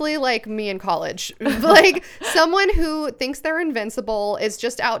 Honestly, like me in college. Someone who thinks they're invincible, is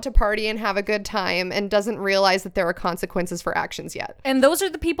just out to party and have a good time, and doesn't realize that there are consequences for actions yet. And those are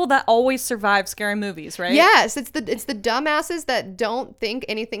the people that always survive scary movies, right? Yes, it's the dumbasses that don't think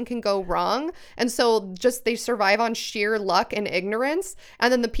anything can go wrong, and so just they survive on sheer luck and ignorance.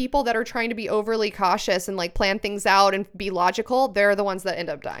 And then the people that are trying to be overly cautious and plan things out and be logical, they're the ones that end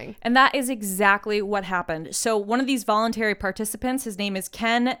up dying. And that is exactly what happened. So one of these voluntary participants, his name is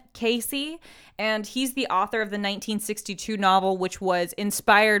Ken Casey, and he's the author of the 1962 novel, which was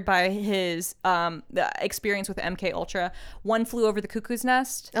inspired by his experience with MK Ultra, One Flew Over the Cuckoo's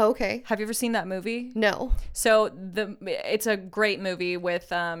Nest. Oh, okay. Have you ever seen that movie? No. So it's a great movie with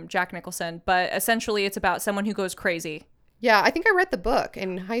Jack Nicholson, but essentially it's about someone who goes crazy. Yeah, I think I read the book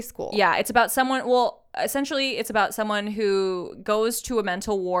in high school. Yeah, it's about someone, essentially it's about someone who goes to a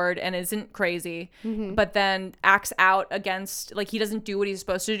mental ward and isn't crazy, but then acts out against, he doesn't do what he's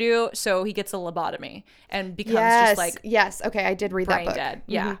supposed to do, so he gets a lobotomy and becomes Yes, okay, I did read that book. Dead.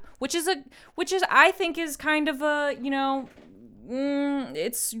 Yeah, which is I think is kind of a,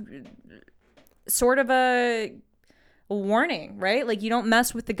 it's sort of a warning, right? You don't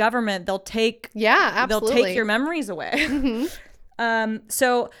mess with the government, they'll take absolutely. They'll take your memories away.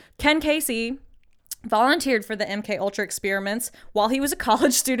 So Ken Casey volunteered for the MK Ultra experiments while he was a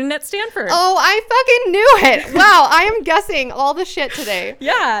college student at Stanford. Oh, I fucking knew it. Wow, I am guessing all the shit today.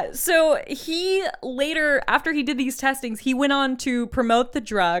 Yeah, so he later, after he did these testings, he went on to promote the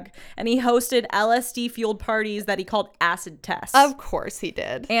drug, and he hosted LSD-fueled parties that he called acid tests. Of course he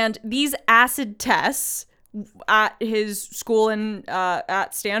did. And these acid tests at his school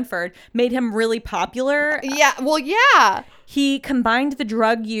at Stanford made him really popular. Yeah, well, yeah. He combined the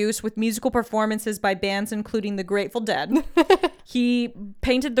drug use with musical performances by bands including the Grateful Dead. He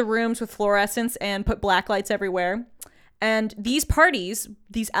painted the rooms with fluorescents and put black lights everywhere. And these parties,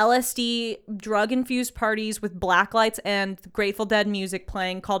 these LSD drug-infused parties with black lights and Grateful Dead music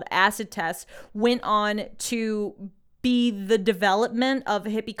playing, called acid tests, went on to be the development of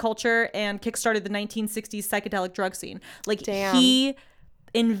hippie culture and kickstarted the 1960s psychedelic drug scene. Damn. He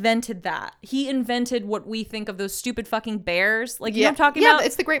invented that. He invented what we think of those stupid fucking bears. You know what I'm talking about? Yeah,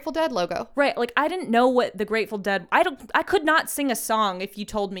 it's the Grateful Dead logo. Right. I didn't know what the Grateful Dead... I could not sing a song if you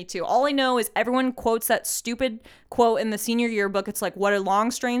told me to. All I know is everyone quotes that stupid quote in the senior yearbook. It's what a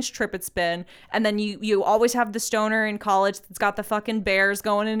long, strange trip it's been. And then you always have the stoner in college that's got the fucking bears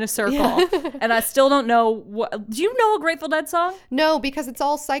going in a circle. Yeah. And I still don't know what... Do you know a Grateful Dead song? No, because it's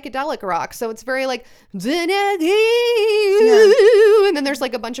all psychedelic rock. So it's very and then there's there's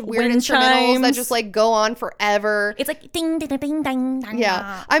like a bunch of weird wind instrumentals that chimes. just like go on forever. It's like ding, ding, ding, ding, ding.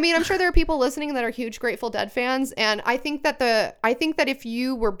 Yeah. I mean, I'm sure there are people listening that are huge Grateful Dead fans. And I think that if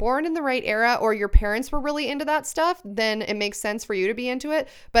you were born in the right era or your parents were really into that stuff, then it makes sense for you to be into it.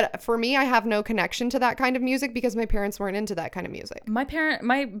 But for me, I have no connection to that kind of music because my parents weren't into that kind of music. My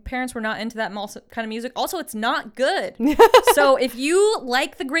parents were not into that kind of music. Also, it's not good. So if you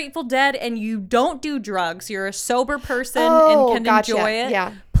like the Grateful Dead and you don't do drugs, you're a sober person and can gotcha. enjoy it.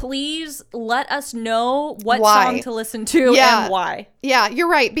 Yeah. Please let us know what Why? song to listen to Yeah. and why. Yeah, you're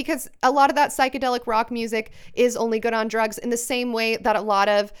right, because a lot of that psychedelic rock music is only good on drugs in the same way that a lot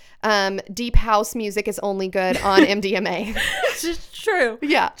of deep house music is only good on MDMA. It's just true.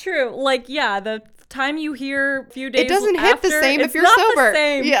 Yeah. True. Like, yeah, the time you hear a few days It doesn't hit the after, same if it's you're not sober. The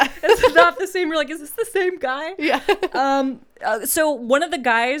same. Yeah. It's not the same. You're like, is this the same guy? Yeah. So one of the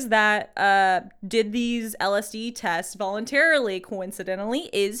guys that did these LSD tests voluntarily, coincidentally,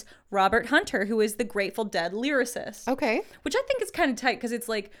 is Robert Hunter, who is the Grateful Dead lyricist. Okay. Which I think is kind of tight because it's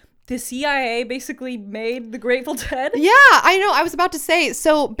like the CIA basically made the Grateful Dead. Yeah, I know. I was about to say,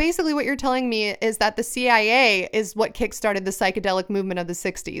 so basically what you're telling me is that the CIA is what kickstarted the psychedelic movement of the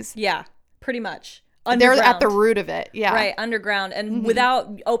 60s. Yeah, pretty much. They're at the root of it. Yeah. Right, underground. And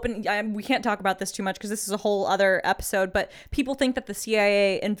without we can't talk about this too much because this is a whole other episode, but people think that the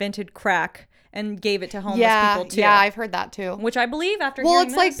CIA invented crack and gave it to homeless people too. Yeah, I've heard that too. Which I believe after Well, hearing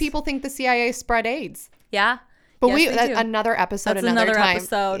it's like this. people think the CIA spread AIDS. Yeah. But Yes, they do. another episode, That's another time.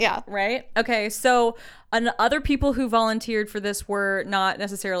 episode. Yeah. Right? Okay, so other people who volunteered for this were not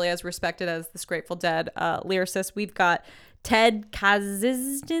necessarily as respected as this Grateful Dead lyricist. We've got Ted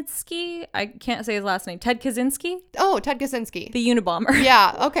Kaczynski. I can't say his last name. Ted Kaczynski? Oh, Ted Kaczynski. The Unabomber.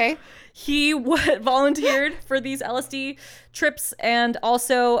 Yeah, okay. He volunteered for these LSD trips, and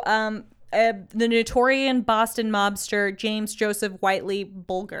also the notorious Boston mobster James Joseph Whiteley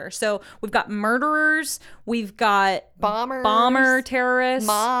Bulger. So we've got murderers, we've got bomber terrorists,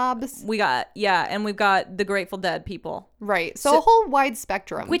 mobs. We got and we've got the Grateful Dead people. Right. So a whole wide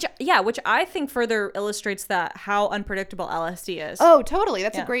spectrum. Which I think further illustrates that how unpredictable LSD is. Oh, totally.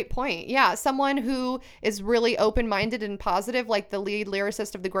 That's a great point. Yeah. Someone who is really open-minded and positive, like the lead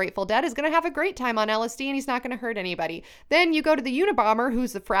lyricist of the Grateful Dead, is going to have a great time on LSD and he's not going to hurt anybody. Then you go to the Unabomber,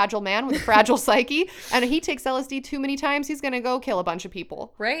 who's a fragile man with a fragile psyche, and he takes LSD too many times, he's going to go kill a bunch of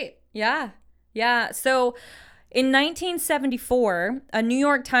people. Right. Yeah. Yeah. So in 1974, a New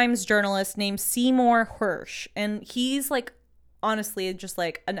York Times journalist named Seymour Hersh, and he's like, honestly, just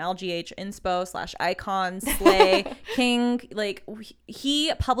like an LGH inspo / icon slay king. Like,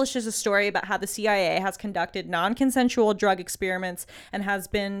 he publishes a story about how the CIA has conducted non-consensual drug experiments and has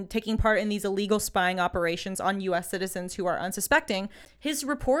been taking part in these illegal spying operations on U.S. citizens who are unsuspecting. His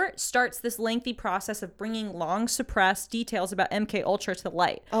report starts this lengthy process of bringing long suppressed details about MK Ultra to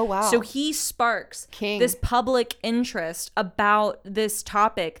light. Oh, wow. So he sparks King. this public interest about this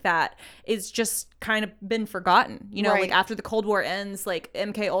topic that is just kind of been forgotten. You know, Right. like after the Cold War ends, like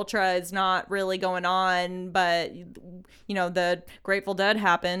MK Ultra is not really going on, but you know, the Grateful Dead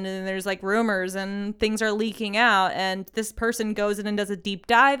happened and there's like rumors and things are leaking out, and this person goes in and does a deep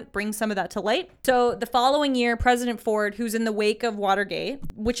dive, brings some of that to light. So the following year, President Ford, who's in the wake of Watergate,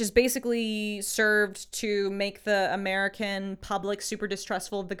 which is basically served to make the American public super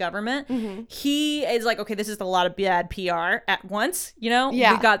distrustful of the government, he is like, okay, this is a lot of bad PR at once, you know?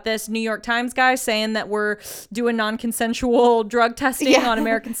 Yeah. We got this New York Times guy saying that we're doing non-consensual drug testing on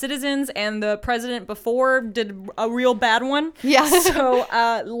American citizens, and the president before did a real bad one. Yeah. So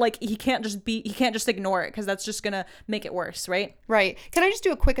like he can't just ignore it, because that's just gonna make it worse, right? Right. Can I just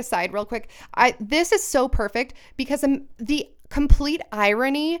do a quick aside real quick? This is so perfect because the complete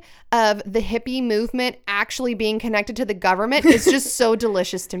irony of the hippie movement actually being connected to the government is just so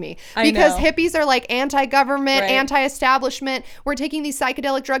delicious to me. Because hippies are like anti-government, Right. anti-establishment. We're taking these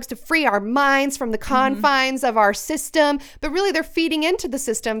psychedelic drugs to free our minds from the confines of our system. But really, they're feeding into the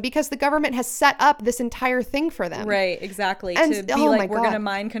system because the government has set up this entire thing for them. Right, exactly. And- to be oh my like, we're God. gonna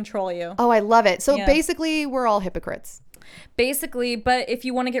mind control you. Oh, I love it. So Yeah. basically, we're all hypocrites. Basically, but if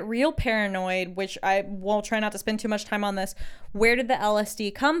you want to get real paranoid, which I will try not to spend too much time on this, where did the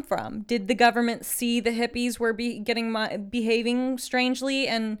LSD come from? Did the government see the hippies were behaving strangely,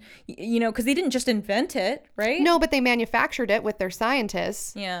 and you know, because they didn't just invent it, right? No, but they manufactured it with their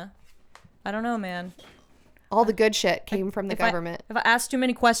scientists. Yeah, I don't know, man. All the good shit came from the government. If I ask too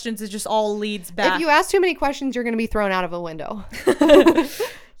many questions, it just all leads back. If you ask too many questions, you're going to be thrown out of a window.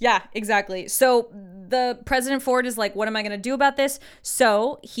 Yeah, exactly. So the President Ford is like, what am I going to do about this?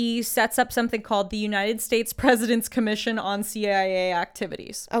 So he sets up something called the United States President's Commission on CIA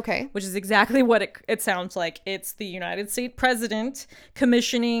Activities. Okay. Which is exactly what it sounds like. It's the United States President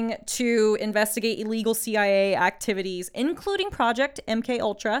commissioning to investigate illegal CIA activities, including Project MK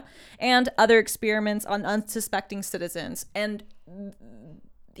Ultra and other experiments on unsuspecting citizens. And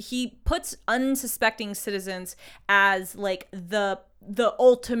he puts unsuspecting citizens as like the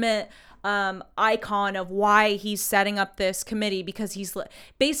ultimate icon of why he's setting up this committee, because he's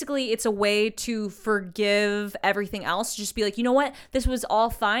basically, it's a way to forgive everything else. Just be like, you know what, this was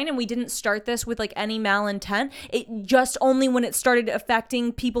all fine and we didn't start this with like any malintent. It just only when it started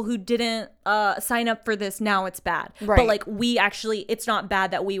affecting people who didn't sign up for this, now it's bad. Right. But like, we actually, it's not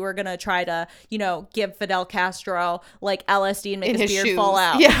bad that we were gonna try to, you know, give Fidel Castro like LSD and make his beard fall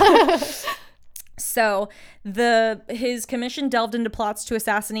out. Yeah. So his commission delved into plots to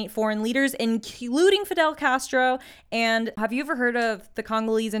assassinate foreign leaders, including Fidel Castro. And have you ever heard of the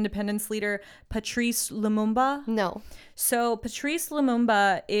Congolese independence leader Patrice Lumumba? No. So Patrice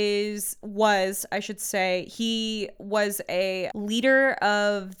Lumumba he was a leader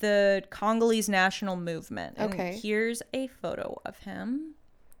of the Congolese national movement. And Okay. here's a photo of him.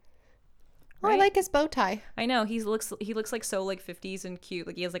 Oh, I like his bow tie. I know, he looks like so like 50s and cute.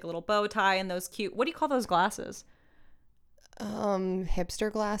 Like he has like a little bow tie and those cute, what do you call those glasses?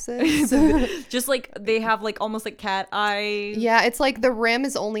 Hipster glasses. Just like they have like almost like cat eye. Yeah, it's like the rim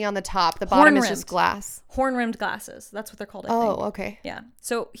is only on the top. The bottom is just glass. Horn-rimmed glasses. That's what they're called, I think. Oh, okay. Yeah.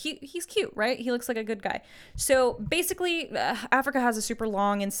 So he's cute, right? He looks like a good guy. So basically, Africa has a super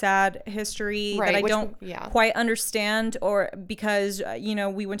long and sad history that I don't quite understand, or because, you know,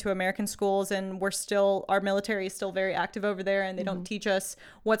 we went to American schools and our military is still very active over there, and they don't teach us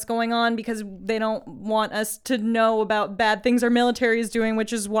what's going on because they don't want us to know about bad things our military is doing,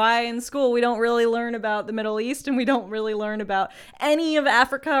 which is why in school we don't really learn about the Middle East and we don't really learn about any of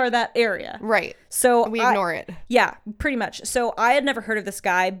Africa or that area. Right. So we ignore it. Yeah, pretty much. So I had never heard of this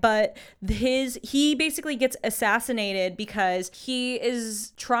guy, but he basically gets assassinated because he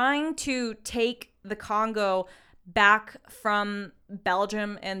is trying to take the Congo back from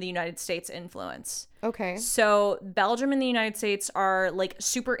Belgium and the United States influence. Okay. So Belgium and the United States are like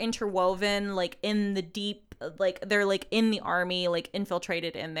super interwoven, like in the deep, like they're like in the army, like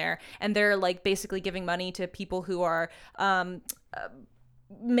infiltrated in there, and they're like basically giving money to people who are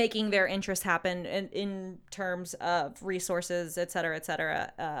making their interests happen in terms of resources, et cetera, et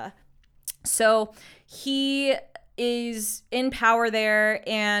cetera. So he is in power there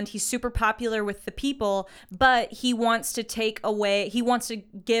and he's super popular with the people, but he wants to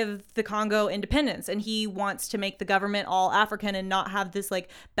give the Congo independence, and he wants to make the government all African and not have this like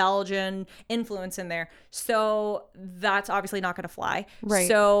Belgian influence in there. So that's obviously not going to fly. Right.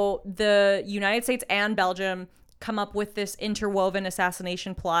 So the United States and Belgium come up with this interwoven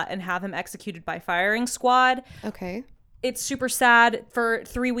assassination plot and have him executed by firing squad. Okay. It's super sad. For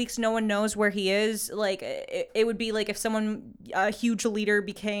 3 weeks, no one knows where he is. Like, it would be like if a huge leader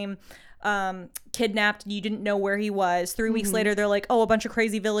became kidnapped and you didn't know where he was. 3 weeks later, they're like, oh, a bunch of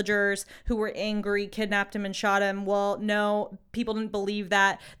crazy villagers who were angry kidnapped him and shot him. Well, no, people didn't believe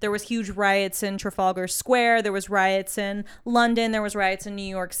that. There was huge riots in Trafalgar Square. There was riots in London. There was riots in New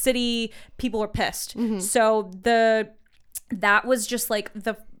York City. People were pissed. So that was just like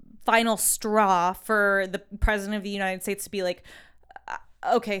the final straw for the president of the United States to be like,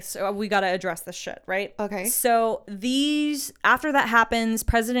 okay, so we got to address this shit, right? Okay. So after that happens,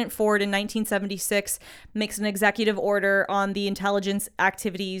 President Ford in 1976 makes an executive order on the intelligence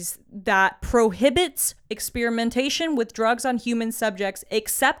activities that prohibits experimentation with drugs on human subjects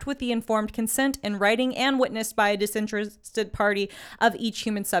except with the informed consent in writing and witnessed by a disinterested party of each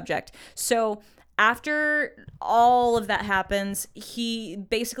human subject. So after all of that happens, he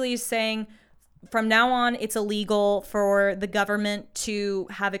basically is saying, from now on, it's illegal for the government to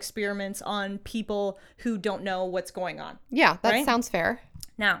have experiments on people who don't know what's going on. Yeah, that right? sounds fair.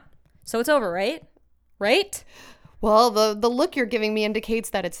 Now, so it's over, right? Right? Well, the look you're giving me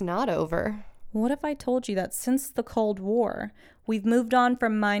indicates that it's not over. What if I told you that since the Cold War, we've moved on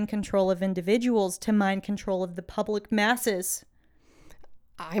from mind control of individuals to mind control of the public masses?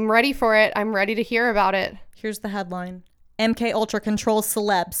 I'm ready for it. I'm ready to hear about it. Here's the headline. MK Ultra controls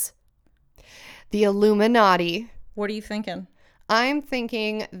celebs. The Illuminati. What are you thinking? I'm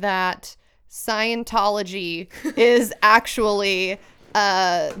thinking that Scientology is actually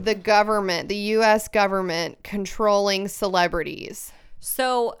the government, the U.S. government, controlling celebrities.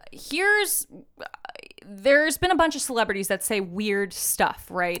 So there's been a bunch of celebrities that say weird stuff,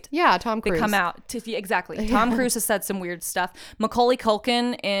 right? Yeah, Tom Cruise. They come out to, exactly. Tom Cruise has said some weird stuff. Macaulay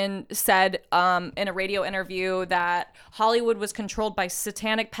Culkin said in a radio interview that Hollywood was controlled by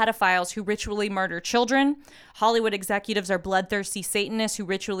satanic pedophiles who ritually murder children. Hollywood executives are bloodthirsty Satanists who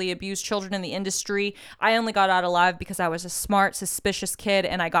ritually abuse children in the industry. I only got out alive because I was a smart, suspicious kid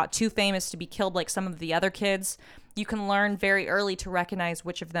and I got too famous to be killed like some of the other kids. You can learn very early to recognize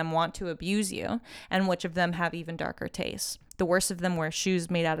which of them want to abuse you and which of them have even darker tastes. The worst of them wear shoes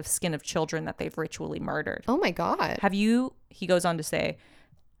made out of skin of children that they've ritually murdered. Oh my God. He goes on to say,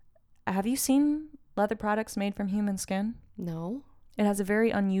 have you seen leather products made from human skin? No. It has a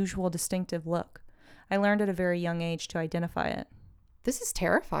very unusual, distinctive look. I learned at a very young age to identify it. This is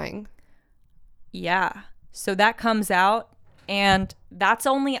terrifying. Yeah. So that comes out. And that's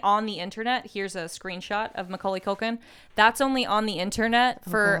only on the internet. Here's a screenshot of Macaulay Culkin. That's only on the internet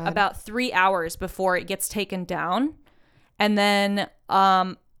for about 3 hours before it gets taken down. And then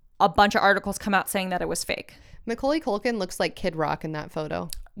a bunch of articles come out saying that it was fake. Macaulay Culkin looks like Kid Rock in that photo.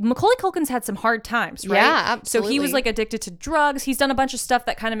 Macaulay Culkin's had some hard times, right? Yeah, absolutely. So he was like addicted to drugs. He's done a bunch of stuff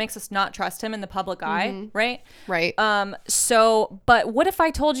that kind of makes us not trust him in the public eye, right? Right. But what if I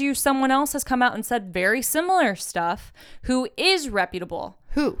told you someone else has come out and said very similar stuff who is reputable?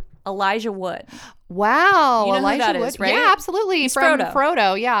 Who? Elijah Wood. Wow. You know Elijah who that Wood. is, right? Yeah, absolutely. He's From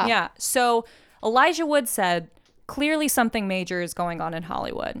Frodo. Yeah. Yeah. So Elijah Wood said, clearly something major is going on in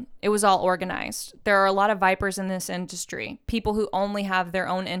Hollywood. It was all organized. There are a lot of vipers in this industry, people who only have their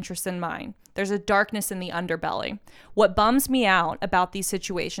own interests in mind. There's a darkness in the underbelly. What bums me out about these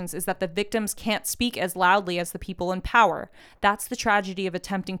situations is that the victims can't speak as loudly as the people in power. That's the tragedy of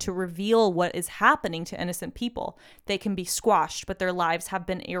attempting to reveal what is happening to innocent people. They can be squashed, but their lives have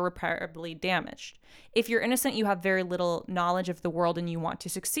been irreparably damaged. If you're innocent, you have very little knowledge of the world and you want to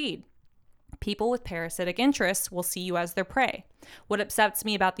succeed. People with parasitic interests will see you as their prey. What upsets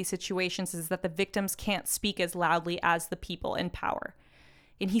me about these situations is that the victims can't speak as loudly as the people in power.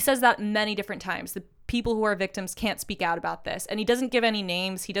 And he says that many different times. The people who are victims can't speak out about this. And he doesn't give any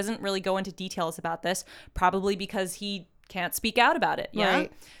names. He doesn't really go into details about this, probably because he can't speak out about it. Yeah.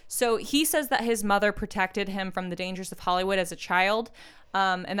 Right. So he says that his mother protected him from the dangers of Hollywood as a child,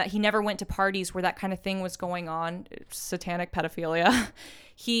 and that he never went to parties where that kind of thing was going on, satanic pedophilia.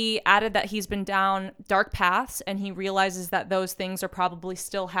 He added that he's been down dark paths and he realizes that those things are probably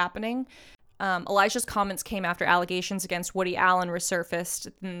still happening. Elijah's comments came after allegations against Woody Allen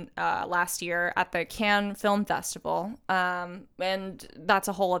resurfaced last year at the Cannes Film Festival. And that's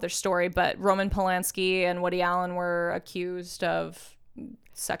a whole other story, but Roman Polanski and Woody Allen were accused of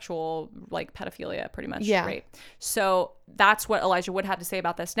sexual pedophilia, pretty much. Yeah. Right. So that's what Elijah Wood had to say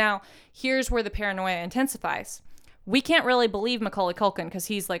about this. Now, here's where the paranoia intensifies. We can't really believe Macaulay Culkin because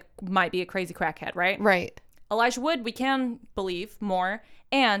he's might be a crazy crackhead, right? Right. Elijah Wood, we can believe more.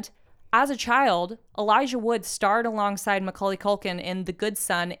 And as a child, Elijah Wood starred alongside Macaulay Culkin in The Good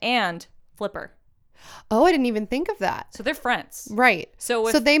Son and Flipper. Oh, I didn't even think of that. So they're friends. Right.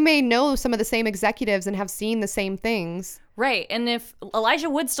 So they may know some of the same executives and have seen the same things. Right. And if Elijah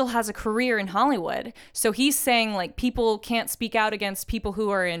Wood still has a career in Hollywood, so he's saying people can't speak out against people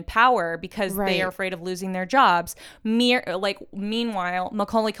who are in power because they are afraid of losing their jobs. Meanwhile,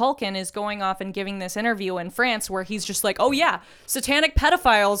 Macaulay Culkin is going off and giving this interview in France where he's just oh yeah, satanic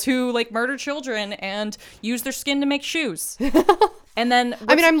pedophiles who murder children and use their skin to make shoes. And then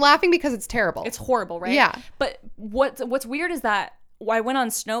I'm laughing because it's terrible. It's horrible, right? Yeah. But what's weird is that I went on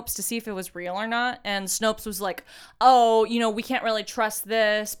Snopes to see if it was real or not, and Snopes was like, "Oh, we can't really trust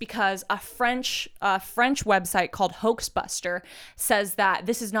this because a French website called Hoaxbuster says that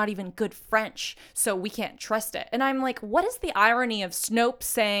this is not even good French, so we can't trust it." And I'm like, "What is the irony of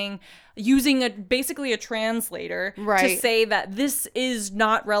Snopes using basically a translator to say that this is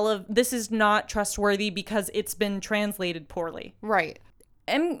not relevant, this is not trustworthy because it's been translated poorly?" Right.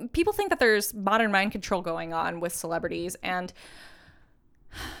 And people think that there's modern mind control going on with celebrities, and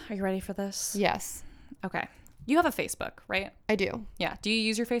are you ready for this? Yes. Okay. You have a Facebook, right? I do. Yeah. Do you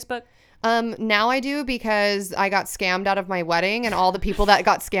use your Facebook? Now I do because I got scammed out of my wedding and all the people that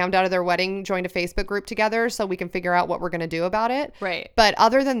got scammed out of their wedding joined a Facebook group together so we can figure out what we're going to do about it. Right. But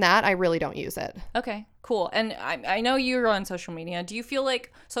other than that, I really don't use it. Okay, cool. And I know you're on social media. Do you feel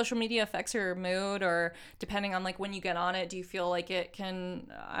like social media affects your mood, or depending on when you get on it, do you feel like it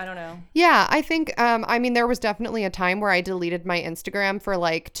can, I don't know. Yeah, I think, there was definitely a time where I deleted my Instagram for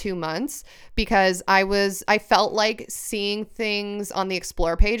 2 months because I felt like seeing things on the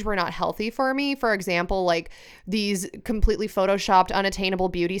Explore page were not healthy unhealthy for me. For example, like these completely photoshopped, unattainable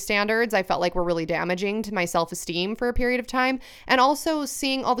beauty standards, I felt like were really damaging to my self-esteem for a period of time. And also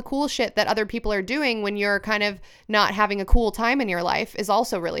seeing all the cool shit that other people are doing when you're kind of not having a cool time in your life is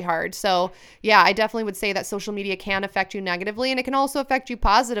also really hard. So yeah, I definitely would say that social media can affect you negatively, and it can also affect you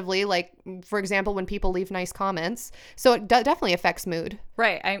positively. Like, for example, when people leave nice comments. So it definitely affects mood.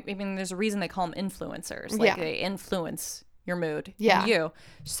 Right. I mean, there's a reason they call them influencers. Like, they influence your mood. Yeah. You.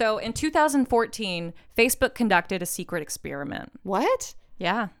 So in 2014, Facebook conducted a secret experiment. What?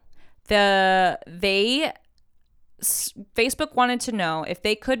 Yeah. Facebook wanted to know if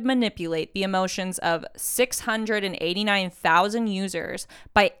they could manipulate the emotions of 689,000 users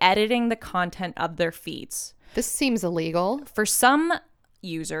by editing the content of their feeds. This seems illegal. For some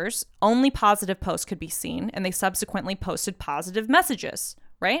users, only positive posts could be seen, and they subsequently posted positive messages,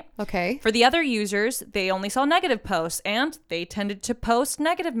 right? Okay. For the other users, they only saw negative posts, and they tended to post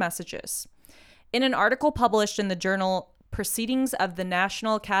negative messages. In an article published in the journal Proceedings of the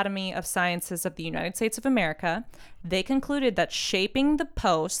National Academy of Sciences of the United States of America, they concluded that shaping the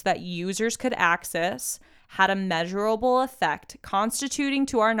posts that users could access had a measurable effect, constituting,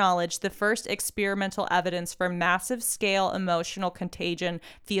 to our knowledge, the first experimental evidence for massive scale emotional contagion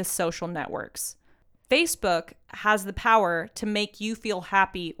via social networks. Facebook has the power to make you feel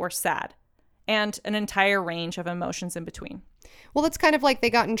happy or sad, and an entire range of emotions in between. Well, it's kind of like they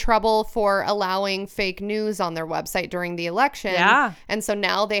got in trouble for allowing fake news on their website during the election. Yeah. And so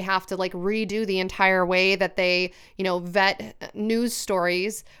now they have to like redo the entire way that they, vet news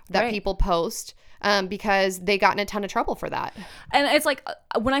stories that people post. Because they got in a ton of trouble for that. And it's like,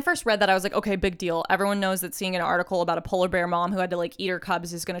 when I first read that, I was like, okay, big deal. Everyone knows that seeing an article about a polar bear mom who had to like eat her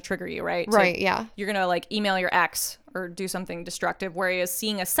cubs is going to trigger you, right? Right, So yeah. you're going to like email your ex or do something destructive, whereas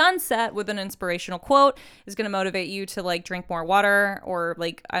seeing a sunset with an inspirational quote is going to motivate you to like drink more water or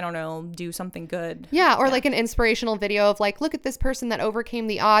like, I don't know, do something good. Yeah, or like an inspirational video of like, look at this person that overcame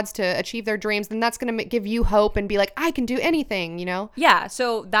the odds to achieve their dreams. Then that's going to give you hope and be like, I can do anything, Yeah,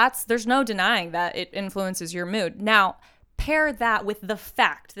 so there's no denying that it influences your mood. Now, pair that with the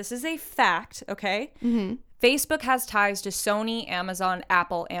fact. This is a fact, okay? Mm-hmm. Facebook has ties to Sony, Amazon,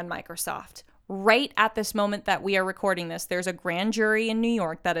 Apple, and Microsoft. Right at this moment that we are recording this, there's a grand jury in New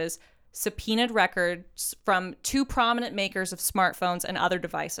York that has subpoenaed records from 2 prominent makers of smartphones and other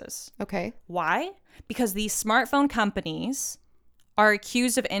devices. Okay. Why? Because these smartphone companies are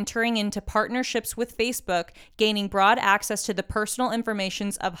accused of entering into partnerships with Facebook, gaining broad access to the personal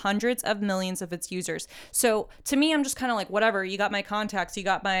informations of hundreds of millions of its users. So to me, I'm just kind of like, whatever, you got my contacts, you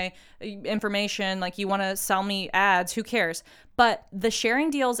got my information, like you want to sell me ads, who cares? But the sharing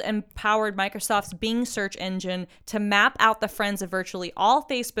deals empowered Microsoft's Bing search engine to map out the friends of virtually all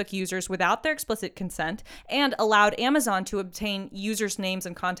Facebook users without their explicit consent, and allowed Amazon to obtain users' names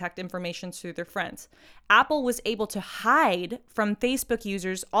and contact information through their friends. Apple was able to hide from Facebook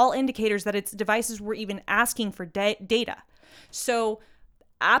users all indicators that its devices were even asking for data. So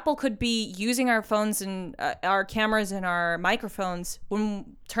Apple could be using our phones and our cameras and our microphones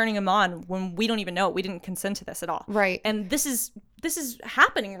when turning them on when we don't even know it. We didn't consent to this at all. Right. And this is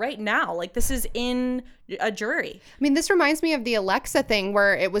happening right now. Like, this is in a jury. I mean, this reminds me of the Alexa thing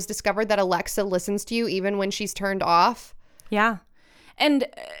where it was discovered that Alexa listens to you even when she's turned off. Yeah. And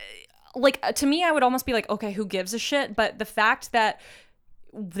to me, I would almost be like, okay, who gives a shit? But the fact that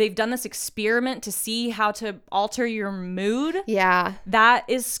they've done this experiment to see how to alter your mood. Yeah. That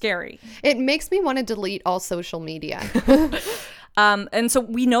is scary. It makes me want to delete all social media. And so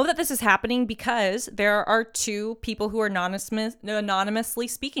we know that this is happening because there are 2 people who are anonymously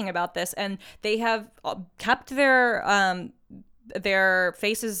speaking about this, and they have kept their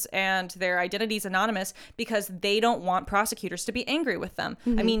faces and their identities anonymous because they don't want prosecutors to be angry with them.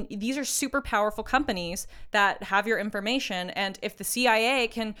 Mm-hmm. I mean, these are super powerful companies that have your information, and if the CIA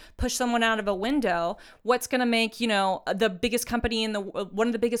can push someone out of a window, what's going to make, the biggest company one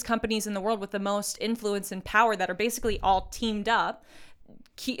of the biggest companies in the world with the most influence and power that are basically all teamed up,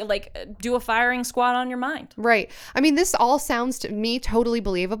 do a firing squad on your mind. Right. I mean, this all sounds to me totally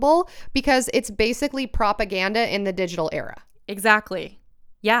believable because it's basically propaganda in the digital era. Exactly.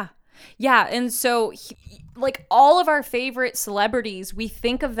 Yeah. Yeah. And so all of our favorite celebrities, we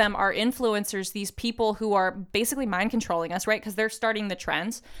think of them are influencers, these people who are basically mind controlling us, right? Because they're starting the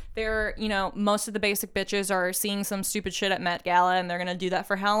trends. They're, most of the basic bitches are seeing some stupid shit at Met Gala and they're going to do that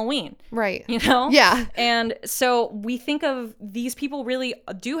for Halloween. Right. Yeah. And so we think of these people really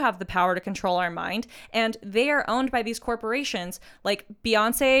do have the power to control our mind, and they are owned by these corporations. Like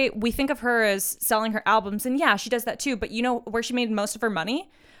Beyonce, we think of her as selling her albums, and yeah, she does that too. But where she made most of her money?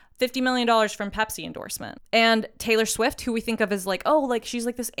 $50 million from Pepsi endorsement. And Taylor Swift, who we think of as like, oh, like she's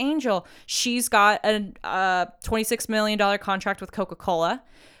like this angel, she's got a $26 million contract with Coca-Cola.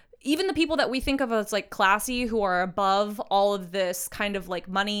 Even the people that we think of as like classy, who are above all of this kind of like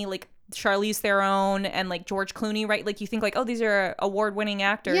money, like Charlize Theron and like George Clooney, right? Like you think like, oh, these are award-winning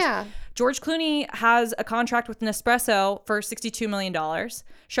actors. Yeah. George Clooney has a contract with Nespresso for $62 million.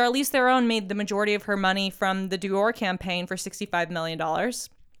 Charlize Theron made the majority of her money from the Dior campaign for $65 million.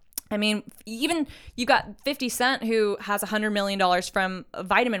 I mean, even you got 50 Cent, who has $100 million from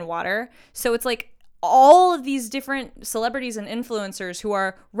vitamin water. So it's like all of these different celebrities and influencers who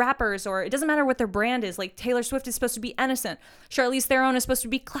are rappers, or it doesn't matter what their brand is. Like Taylor Swift is supposed to be innocent. Charlize Theron is supposed to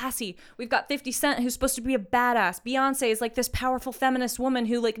be classy. We've got 50 Cent, who's supposed to be a badass. Beyonce is like this powerful feminist woman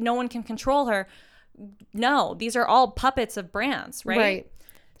who like no one can control her. No, these are all puppets of brands, right? Right.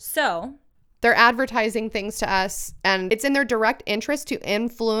 So they're advertising things to us, and it's in their direct interest to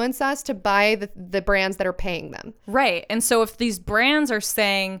influence us to buy the brands that are paying them. Right. And so if these brands are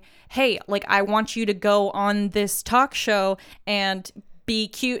saying, hey, like, I want you to go on this talk show and be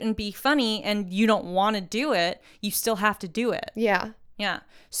cute and be funny, and you don't want to do it, you still have to do it. Yeah. Yeah.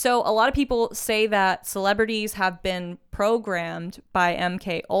 So a lot of people say that celebrities have been programmed by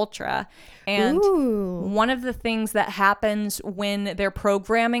MK Ultra, and one of the things that happens when their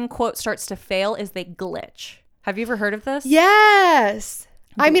programming quote starts to fail is they glitch. Have you ever heard of this? Yes.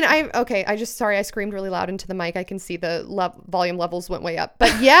 I mean, sorry, I screamed really loud into the mic. I can see the volume levels went way up.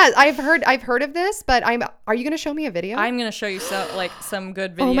 But yeah, I've heard of this, but are you going to show me a video? I'm going to show you some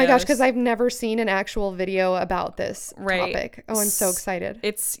good videos. Oh my gosh, because I've never seen an actual video about this topic. Oh, I'm so excited.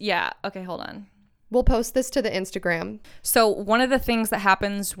 Okay, hold on. We'll post this to the Instagram. So one of the things that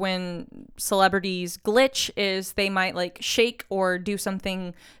happens when celebrities glitch is they might like shake or do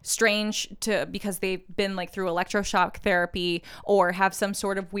something strange because they've been like through electroshock therapy or have some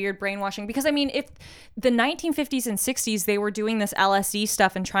sort of weird brainwashing. Because I mean, if the 1950s and 60s, they were doing this LSD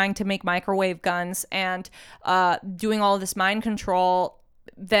stuff and trying to make microwave guns and doing all of this mind control,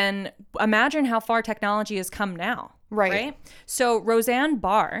 then imagine how far technology has come now. Right? So Roseanne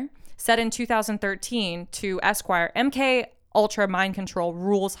Barr said in 2013 to Esquire, MK Ultra mind control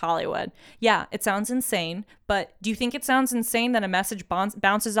rules Hollywood. Yeah, it sounds insane, but do you think it sounds insane that a message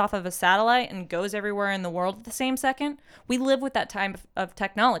bounces off of a satellite and goes everywhere in the world at the same second? We live with that type of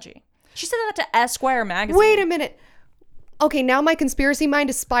technology. She said that to Esquire magazine. Wait a minute. Okay, now my conspiracy mind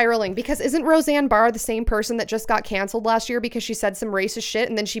is spiraling, because isn't Roseanne Barr the same person that just got canceled last year because she said some racist shit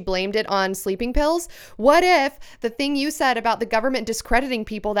and then she blamed it on sleeping pills? What if the thing you said about the government discrediting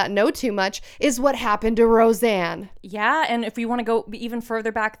people that know too much is what happened to Roseanne? Yeah, and if you want to go even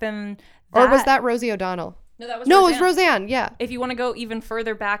further back than that... Or was that Rosie O'Donnell? No, that was Roseanne. No, it was Roseanne, yeah. If you want to go even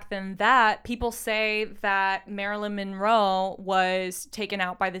further back than that, people say that Marilyn Monroe was taken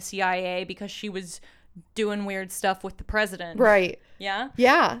out by the CIA because she was doing weird stuff with the president. Right. Yeah?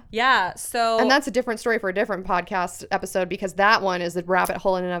 Yeah. So... And that's a different story for a different podcast episode, because that one is a rabbit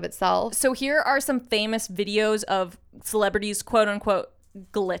hole in and of itself. So here are some famous videos of celebrities, quote unquote,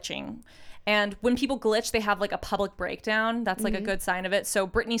 glitching. And when people glitch, they have like a public breakdown. That's like a good sign of it. So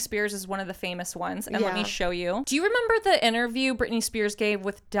Britney Spears is one of the famous ones. And let me show you. Do you remember the interview Britney Spears gave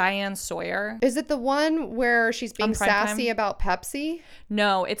with Diane Sawyer? Is it the one where she's being sassy about Pepsi?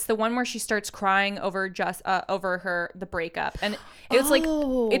 No, it's the one where she starts crying over the breakup. And it's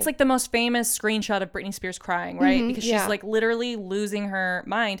like the most famous screenshot of Britney Spears crying, right? Because she's like literally losing her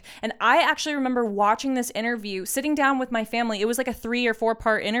mind. And I actually remember watching this interview, sitting down with my family. It was like a 3 or 4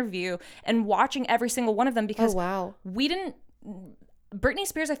 part interview, and watching every single one of them, because Britney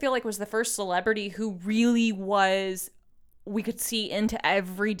Spears, I feel like, was the first celebrity who really we could see into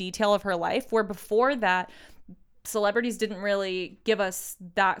every detail of her life, where before that, celebrities didn't really give us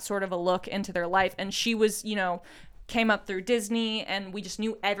that sort of a look into their life. And she was, came up through Disney, and we just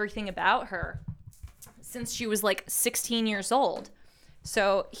knew everything about her since she was like 16 years old.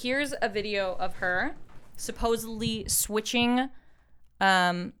 So here's a video of her supposedly switching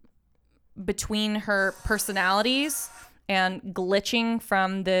between her personalities and glitching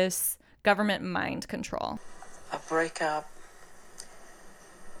from this government mind control. A breakup,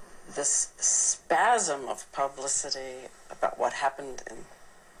 this spasm of publicity about what happened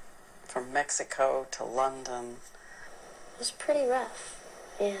from Mexico to London. It was pretty rough,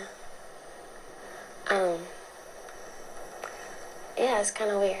 yeah. Yeah, it's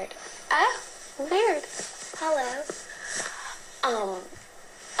kind of weird. Weird. Hello.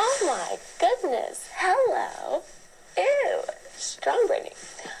 Oh my goodness. Hello. Ew. Strong Brittany.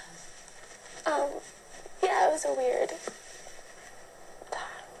 Yeah, it was a weird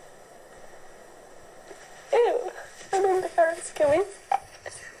time. Ew. I'm embarrassed. Can we?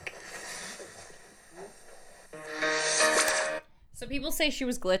 So people say she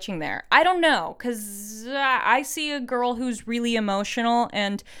was glitching there. I don't know, because I see a girl who's really emotional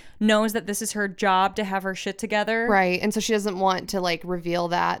and knows that this is her job to have her shit together. Right. And so she doesn't want to like reveal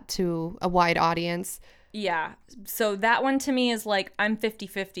that to a wide audience. Yeah. So that one to me is like, I'm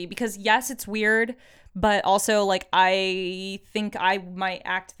 50-50 because yes, it's weird, but also like I think I might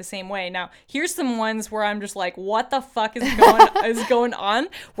act the same way. Now, here's some ones where I'm just like, what the fuck is going on?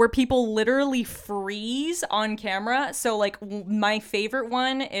 Where people literally freeze on camera. So like my favorite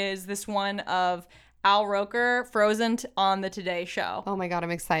one is this one of Al Roker frozen on the Today Show. Oh my God,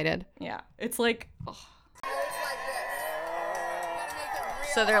 I'm excited. Yeah. It's like, ugh.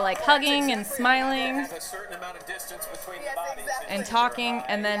 So they're like hugging and smiling and talking,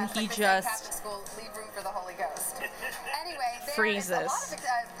 and then he just freezes. A lot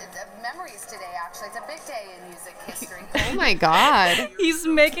of memories today, actually. It's a big day in music history. Oh my God. He's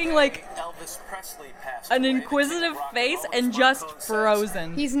making like an inquisitive face and just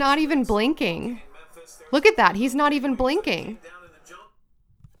frozen. He's not even blinking. Look at that. He's not even blinking.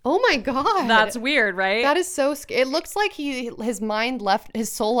 Oh my God. That's weird, right? That is so scary. It looks like his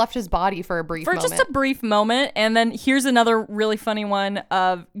soul left his body for a brief moment. For just a brief moment. And then here's another really funny one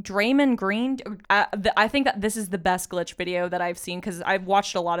of Draymond Green. I think that this is the best glitch video that I've seen because I've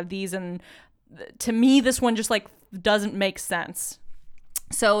watched a lot of these. And to me, this one just like doesn't make sense.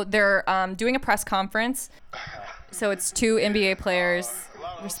 So they're doing a press conference. So it's two NBA players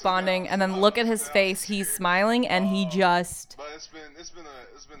responding, and then look at his face. He's smiling, and he just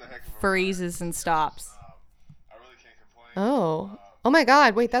freezes and stops. Oh my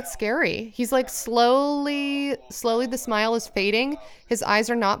God. Wait, that's scary. He's like slowly the smile is fading. His eyes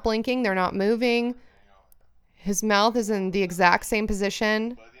are not blinking. They're not moving. His mouth is in the exact same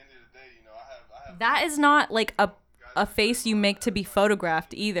position. That is not like a face you make to be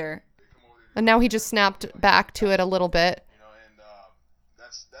photographed either. And now he just snapped back to it a little bit.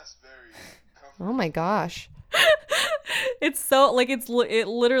 Oh my gosh. It's so like it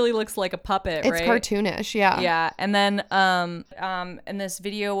literally looks like a puppet, It's right? cartoonish, yeah. Yeah, and then in this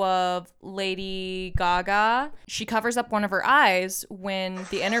video of Lady Gaga, she covers up one of her eyes when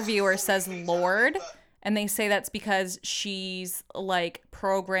the interviewer says Lord, and they say that's because she's like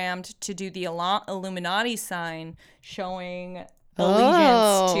programmed to do the Illuminati sign showing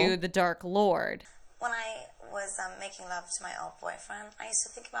allegiance to the Dark Lord. When I was making love to my old boyfriend, I used to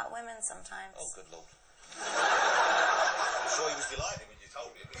think about women sometimes. Oh, good Lord. I'm sure he was delighted when you told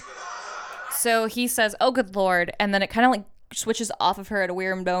him. So he says, oh, good Lord. And then it kind of like switches off of her at a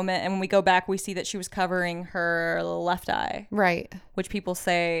weird moment. And when we go back, we see that she was covering her left eye. Right. Which people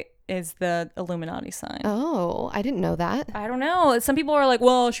say is the Illuminati sign. Oh, I didn't know that. I don't know. Some people are like,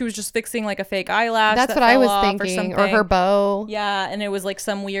 well, she was just fixing like a fake eyelash. That's what I was thinking. Or her bow. Yeah. And it was like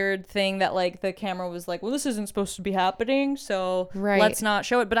some weird thing that like the camera was like, well, this isn't supposed to be happening. So let's not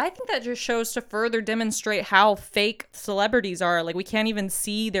show it. But I think that just shows to further demonstrate how fake celebrities are. Like we can't even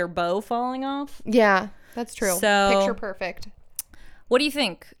see their bow falling off. Yeah, that's true. So, picture perfect. What do you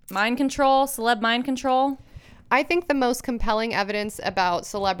think? Mind control? Celeb mind control? I think the most compelling evidence about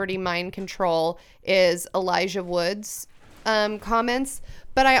celebrity mind control is Elijah Wood's comments.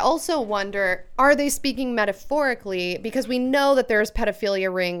 But I also wonder, are they speaking metaphorically? Because we know that there's pedophilia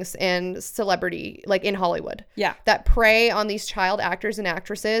rings in celebrity, like in Hollywood. Yeah. That prey on these child actors and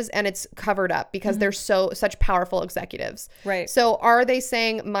actresses, and it's covered up because they're such powerful executives. Right. So are they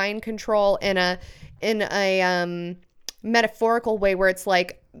saying mind control in a metaphorical way where it's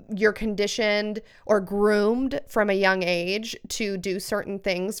like you're conditioned or groomed from a young age to do certain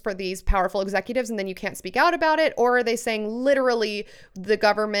things for these powerful executives and then you can't speak out about it? Or are they saying literally the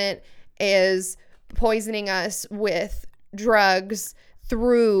government is poisoning us with drugs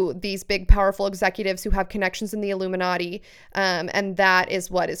through these big powerful executives who have connections in the Illuminati, and that is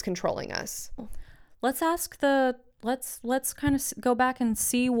what is controlling us? Let's kind of go back and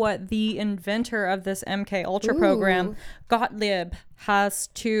see what the inventor of this MK Ultra program, Gottlieb, has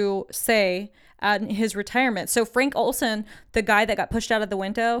to say at his retirement. So Frank Olson, the guy that got pushed out of the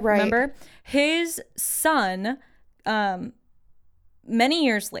window, remember? His son, many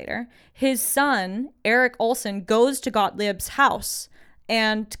years later, his son, Eric Olson, goes to Gottlieb's house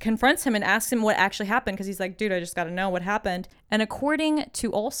and confronts him and asks him what actually happened because he's like, dude, I just got to know what happened. And according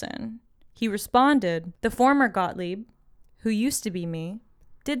to Olson, he responded, the former Gottlieb, who used to be me,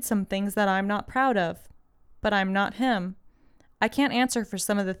 did some things that I'm not proud of, but I'm not him. I can't answer for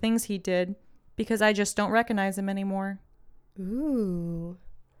some of the things he did because I just don't recognize him anymore. Ooh,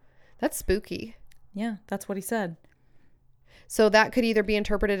 that's spooky. Yeah, that's what he said. So that could either be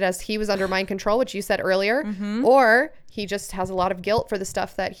interpreted as he was under mind control, which you said earlier, or he just has a lot of guilt for the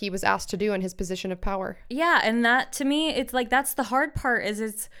stuff that he was asked to do in his position of power. Yeah, and that to me, it's like that's the hard part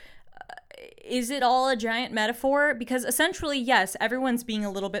is it all a giant metaphor? Because essentially, yes, everyone's being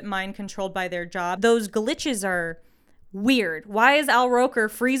a little bit mind controlled by their job. Those glitches are weird. Why is Al Roker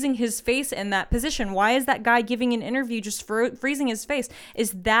freezing his face in that position? Why is that guy giving an interview just freezing his face?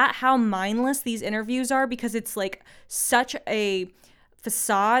 Is that how mindless these interviews are? Because it's like such a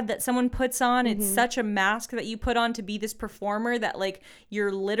facade that someone puts on. It's such a mask that you put on to be this performer that like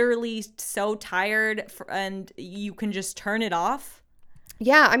you're literally so tired and you can just turn it off.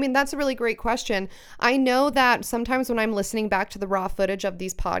 Yeah, I mean, that's a really great question. I know that sometimes when I'm listening back to the raw footage of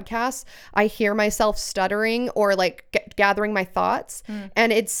these podcasts, I hear myself stuttering or like gathering my thoughts.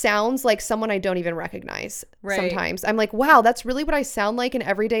 And it sounds like someone I don't even recognize sometimes. I'm like, wow, that's really what I sound like in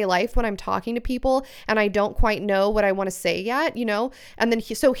everyday life when I'm talking to people and I don't quite know what I want to say yet, you know? And then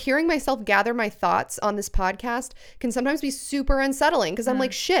so hearing myself gather my thoughts on this podcast can sometimes be super unsettling because I'm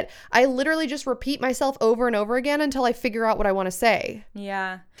like, shit, I literally just repeat myself over and over again until I figure out what I want to say. Yeah.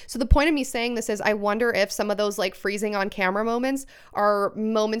 So the point of me saying this is I wonder if some of those like freezing on camera moments are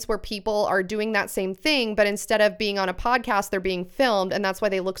moments where people are doing that same thing, but instead of being on a podcast, they're being filmed, and that's why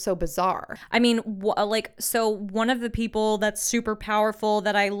they look so bizarre. I mean, so one of the people that's super powerful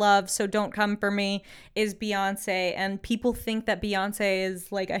that I love, so don't come for me, is Beyonce. And people think that Beyonce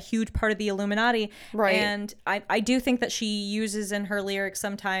is like a huge part of the Illuminati. Right. And I do think that she uses in her lyrics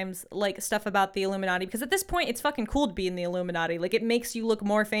sometimes like stuff about the Illuminati, because at this point it's fucking cool to be in the Illuminati. Like it makes you look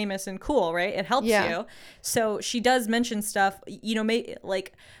more famous and cool, right? It helps you. So she does mention stuff, you know,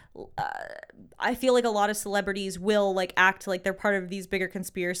 I feel like a lot of celebrities will like act like they're part of these bigger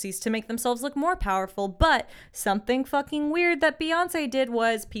conspiracies to make themselves look more powerful. But something fucking weird that Beyonce did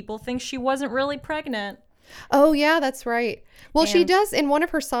was people think she wasn't really pregnant. Oh, yeah, that's right. Well, she does, in one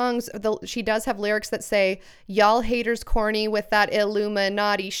of her songs, she does have lyrics that say, y'all haters corny with that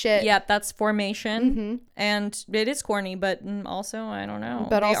Illuminati shit. Yep, that's Formation. And it is corny, but also, I don't know.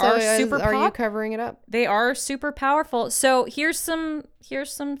 But they also, are you covering it up? They are super powerful. So here's some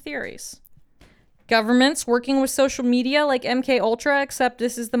theories. Governments working with social media like MK Ultra, except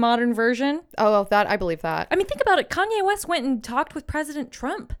this is the modern version. Oh, I believe that. I mean, think about it. Kanye West went and talked with President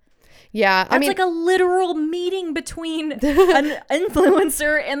Trump. Yeah, That's like a literal meeting between an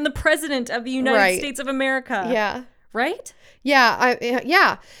influencer and the president of the United States of America. Yeah. Right?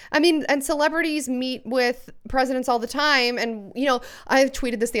 Yeah. I mean, and celebrities meet with presidents all the time. And, you know, I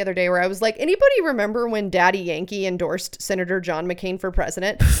tweeted this the other day where I was like, anybody remember when Daddy Yankee endorsed Senator John McCain for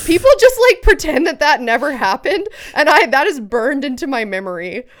president? People just like pretend that never happened. And that is burned into my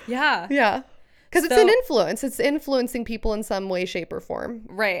memory. Yeah. Yeah. Because it's an influence. It's influencing people in some way, shape, or form.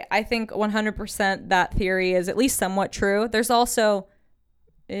 Right. I think 100% that theory is at least somewhat true. There's also,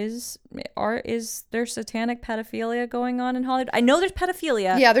 is there satanic pedophilia going on in Hollywood? I know there's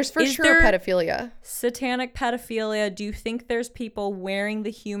pedophilia. Yeah, there's for sure pedophilia. Satanic pedophilia. Do you think there's people wearing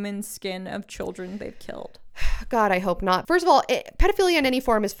the human skin of children they've killed? God, I hope not. First of all, pedophilia in any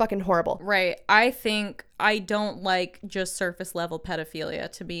form is fucking horrible. Right. I don't like just surface level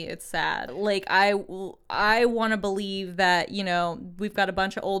pedophilia. To me, it's sad. Like I want to believe that, you know, we've got a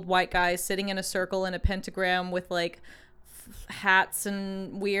bunch of old white guys sitting in a circle in a pentagram with like hats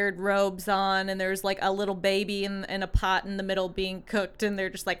and weird robes on, and there's like a little baby in a pot in the middle being cooked, and they're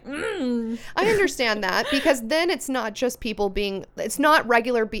just like I understand that, because then it's not just it's not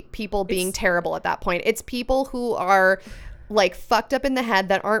regular people being terrible at that point. It's people who are like fucked up in the head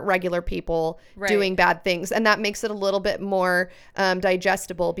that aren't regular people doing bad things, and that makes it a little bit more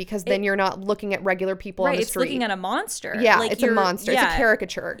digestible, because then you're not looking at regular people on the street. It's looking at a monster. Yeah, like it's a monster. It's a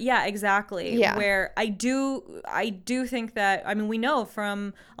caricature. Yeah, exactly. Yeah. Where I do think that, I mean, we know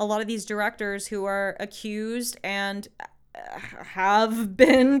from a lot of these directors who are accused and have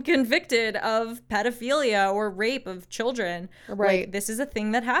been convicted of pedophilia or rape of children. Right. Like, this is a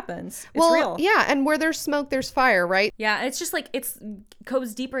thing that happens. It's well, real. Yeah, and where there's smoke, there's fire, right? Yeah, it's just like it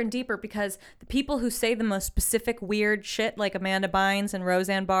goes deeper and deeper, because the people who say the most specific weird shit, like Amanda Bynes and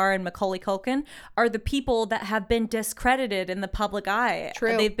Roseanne Barr and Macaulay Culkin, are the people that have been discredited in the public eye.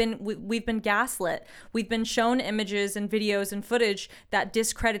 True. We've been gaslit. We've been shown images and videos and footage that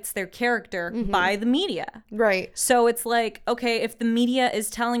discredits their character by the media. Right. So it's like, okay, if the media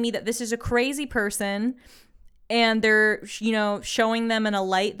is telling me that this is a crazy person, and they're, you know, showing them in a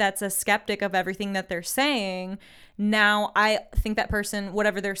light that's a skeptic of everything that they're saying, now I think that person,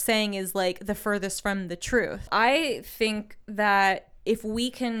 whatever they're saying, is like the furthest from the truth. I think that if we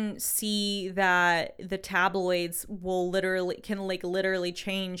can see that the tabloids can literally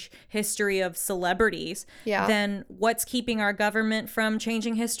change history of celebrities, then what's keeping our government from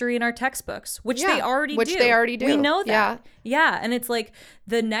changing history in our textbooks, which they already do. We know that. Yeah. And it's like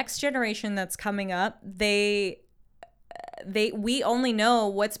the next generation that's coming up, we only know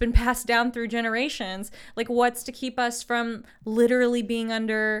what's been passed down through generations. Like, what's to keep us from literally being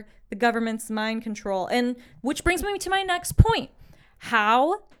under the government's mind control? And which brings me to my next point.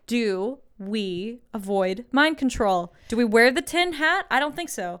 How do we avoid mind control? Do we wear the tin hat? I don't think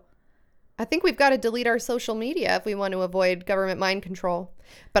so. I think we've got to delete our social media if we want to avoid government mind control.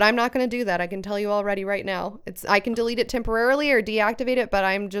 But I'm not going to do that. I can tell you already right now. I can delete it temporarily or deactivate it, but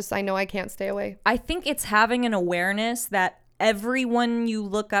I know I can't stay away. I think it's having an awareness that everyone you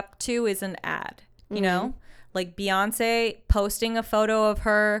look up to is an ad, you know? Like Beyonce posting a photo of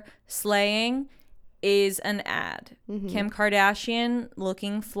her slaying is an ad. Kim Kardashian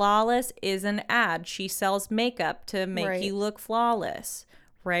looking flawless is an ad. She sells makeup to make you look flawless,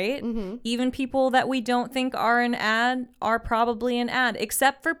 right? Even people that we don't think are an ad are probably an ad,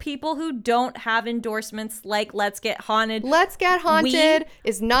 except for people who don't have endorsements like Let's Get Haunted. Let's Get Haunted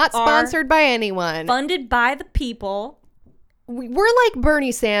is not sponsored by anyone. Funded by the people. We're like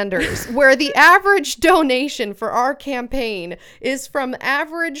Bernie Sanders, where the average donation for our campaign is from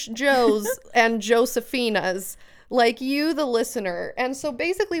average Joes and Josephinas, like you, the listener. And so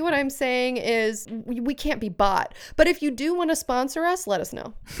basically what I'm saying is we can't be bought. But if you do want to sponsor us, let us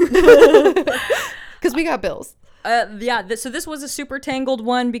know. Because we got bills. So this was a super tangled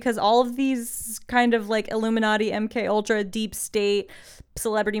one because all of these kind of like Illuminati, MK Ultra, deep state,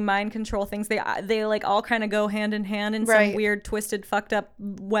 celebrity mind control things, they like all kind of go hand in hand in some weird, twisted, fucked up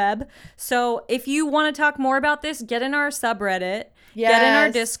web. So if you want to talk more about this, get in our subreddit, get in our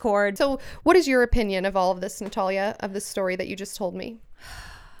Discord. So what is your opinion of all of this, Natalia, of this story that you just told me?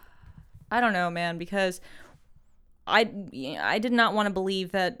 I don't know, man, because I did not want to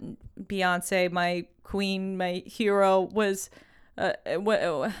believe that Beyonce, my queen, my hero, was up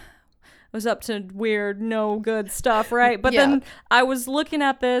to weird, no good stuff, right? But then I was looking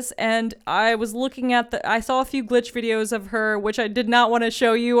at this and I saw a few glitch videos of her, which I did not want to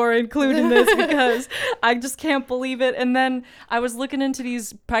show you or include in this because I just can't believe it. And then I was looking into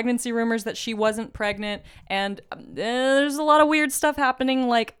these pregnancy rumors that she wasn't pregnant, and there's a lot of weird stuff happening.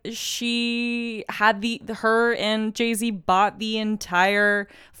 Like she had her and Jay-Z bought the entire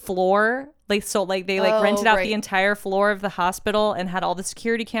floor. They rented out the entire floor of the hospital and had all the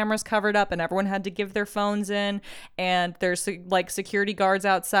security cameras covered up, and everyone had to give their phones in, and there's like security guards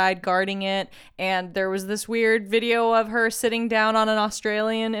outside guarding it. And there was this weird video of her sitting down on an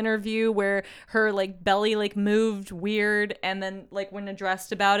Australian interview where her like belly like moved weird, and then like when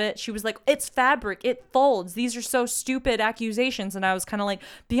addressed about it, she was like, "It's fabric, it folds. These are so stupid accusations." And I was kind of like,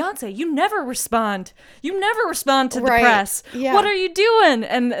 Beyonce, you never respond to the press. What are you doing?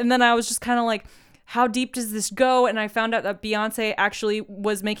 And then I was just kind of like, how deep does this go? And I found out that Beyonce actually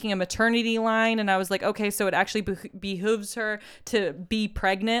was making a maternity line, and I was like, okay, so it actually behooves her to be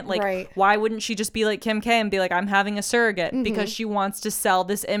pregnant. Like, why wouldn't she just be like Kim K and be like, I'm having a surrogate? Because she wants to sell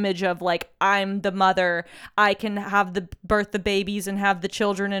this image of like, I'm the mother, I can have birth the babies and have the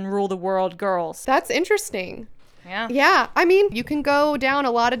children and rule the world, girls. That's interesting. Yeah. I mean, you can go down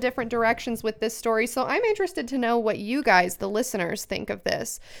a lot of different directions with this story. So I'm interested to know what you guys, the listeners, think of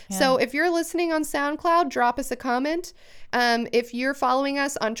this. Yeah. So if you're listening on SoundCloud, drop us a comment. If you're following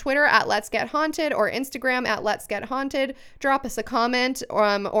us on Twitter at Let's Get Haunted or Instagram at Let's Get Haunted, drop us a comment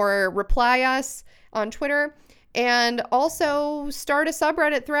or reply us on Twitter. And also start a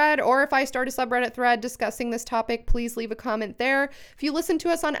subreddit thread, or if I start a subreddit thread discussing this topic, please leave a comment there. If you listen to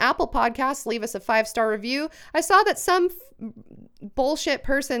us on Apple Podcasts, leave us a 5-star review. I saw that some bullshit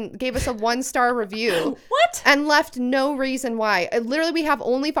person gave us a 1-star review. What? And left no reason why. Literally, we have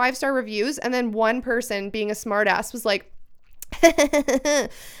only 5-star reviews, and then one person, being a smartass, was like,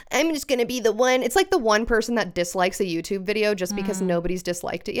 I'm just gonna be the one. It's like the one person that dislikes a YouTube video just because nobody's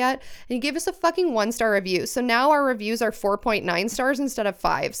disliked it yet. And he gave us a fucking 1-star review. So now our reviews are 4.9 stars instead of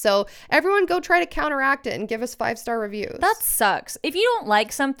 5. So everyone go try to counteract it and give us 5-star reviews. That sucks. If you don't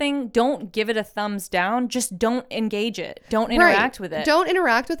like something, don't give it a thumbs down. Just don't engage it. Don't interact with it. Don't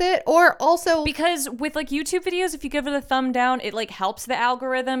interact with it. Or also, because with like YouTube videos, if you give it a thumb down, it like helps the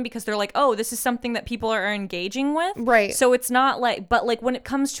algorithm because they're like, oh, this is something that people are engaging with. Right. So it's not not like, but like when it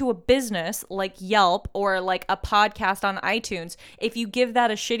comes to a business like Yelp or like a podcast on iTunes, if you give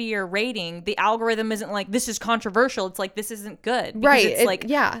that a shittier rating, the algorithm isn't like, this is controversial. It's like, this isn't good. Because Right. It's like,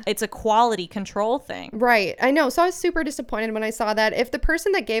 it's a quality control thing. Right. I know. So I was super disappointed when I saw that. If the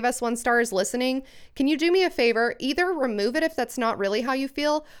person that gave us 1 star is listening, can you do me a favor? Either remove it if that's not really how you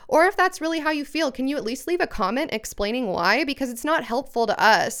feel, or if that's really how you feel, can you at least leave a comment explaining why? Because it's not helpful to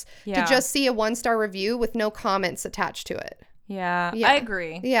us to just see a 1-star review with no comments attached to it. Yeah, I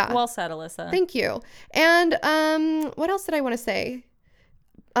agree. Yeah. Well said, Alyssa. Thank you. And what else did I want to say?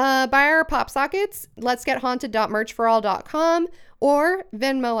 Buy our pop sockets, letsgethaunted.merchforall.com, or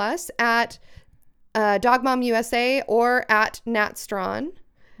Venmo us at DogMomUSA or at Natstron.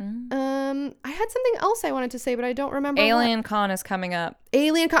 I had something else I wanted to say, but I don't remember. Alien Con is coming up.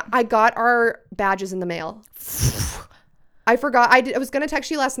 Alien Con. I got our badges in the mail. I forgot. I was going to text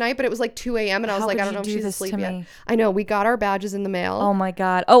you last night, but it was like 2 a.m. and I was like, I don't know if she's asleep yet. I know. We got our badges in the mail. Oh my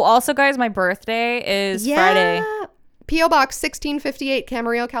God. Oh, also, guys, my birthday is Friday. P.O. Box 1658,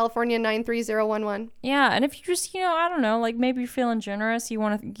 Camarillo, California, 93011. Yeah, and if you just, I don't know, like maybe you're feeling generous, you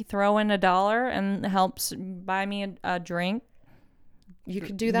want to throw in $1 and it helps buy me a drink. You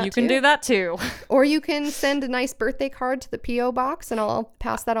could do that You can do that too. Or you can send a nice birthday card to the P.O. Box and I'll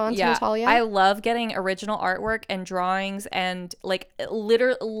pass that on to Natalia. I love getting original artwork and drawings and like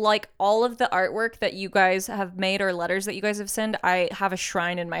literally like all of the artwork that you guys have made or letters that you guys have sent. I have a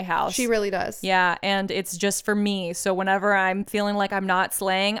shrine in my house. She really does. Yeah, and it's just for me. So whenever I'm feeling like I'm not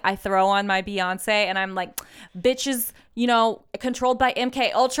slaying, I throw on my Beyonce and I'm like, bitches, controlled by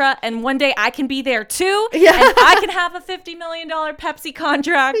MK Ultra, and one day I can be there too. Yeah. And I can have a $50 million Pepsi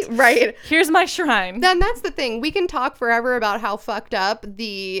contract. Right. Here's my shrine. Then that's the thing. We can talk forever about how fucked up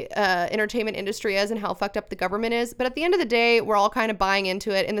the entertainment industry is and how fucked up the government is. But at the end of the day, we're all kind of buying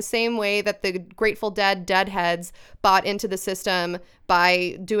into it in the same way that the Grateful Dead deadheads bought into the system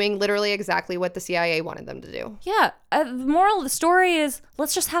by doing literally exactly what the CIA wanted them to do. Yeah. The moral of the story is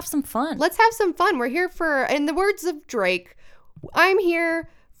let's just have some fun. Let's have some fun. We're here for, in the words of Drake, I'm here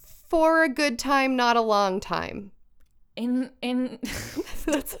for a good time, not a long time. Oh,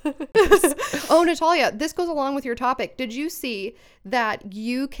 Natalia, this goes along with your topic. Did you see that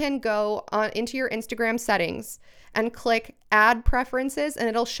you can go into your Instagram settings and click ad preferences and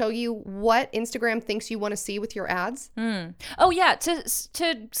it'll show you what Instagram thinks you want to see with your ads? Oh yeah, to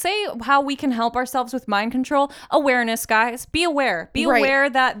say how we can help ourselves with mind control, awareness, guys. Be aware. Be aware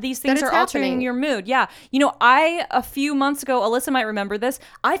that these things are altering your mood. Yeah. I a few months ago, Alyssa might remember this,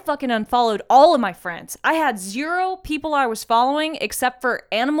 I fucking unfollowed all of my friends. I had 0 people I was following except for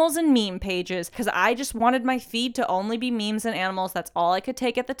animals and meme pages because I just wanted my feed to only be memes and animals. That's all I could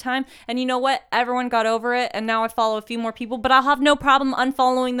take at the time. And you know what? Everyone got over it and now I follow a few more people, but I'll have no problem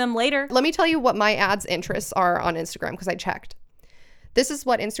unfollowing them later. Let me tell you what my ads interests are on Instagram because I checked. This is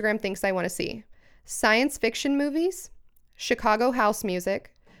what Instagram thinks I want to see. Science fiction movies, Chicago house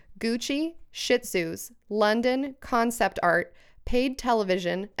music, Gucci, Shih Tzus, London, concept art, paid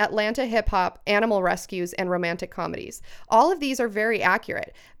television, Atlanta hip hop, animal rescues, and romantic comedies. All of these are very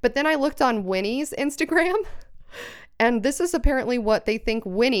accurate. But then I looked on Winnie's Instagram and this is apparently what they think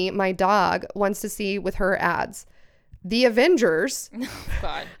Winnie, my dog, wants to see with her ads. The Avengers,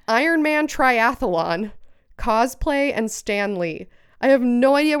 God. Iron Man Triathlon, cosplay, and Stan Lee. I have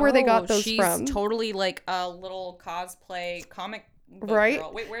no idea where they got those from. She's totally like a little cosplay comic book right?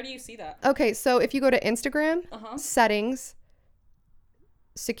 girl. Wait, where do you see that? Okay, so if you go to Instagram, settings,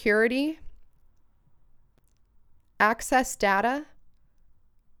 security, access data,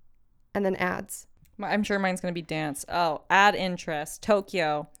 and then ads. I'm sure mine's going to be dance. Oh, ad interest,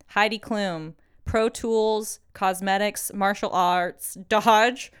 Tokyo, Heidi Klum, Pro Tools, cosmetics, martial arts,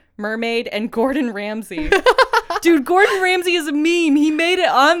 Dodge, mermaid, and Gordon Ramsay. Dude, Gordon Ramsay is a meme. He made it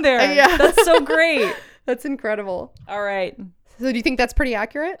on there. Yeah. That's so great. That's incredible. All right. So do you think that's pretty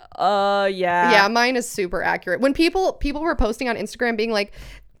accurate? Yeah. Yeah, mine is super accurate. When people were posting on Instagram being like,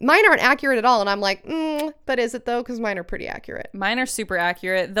 mine aren't accurate at all. And I'm like, but is it though? Because mine are pretty accurate. Mine are super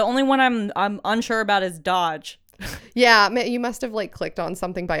accurate. The only one I'm unsure about is Dodge. Yeah, you must have like clicked on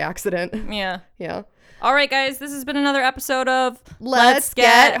something by accident. Yeah. Yeah. All right, guys. This has been another episode of Let's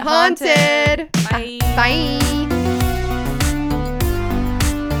Get Haunted. Bye. Bye.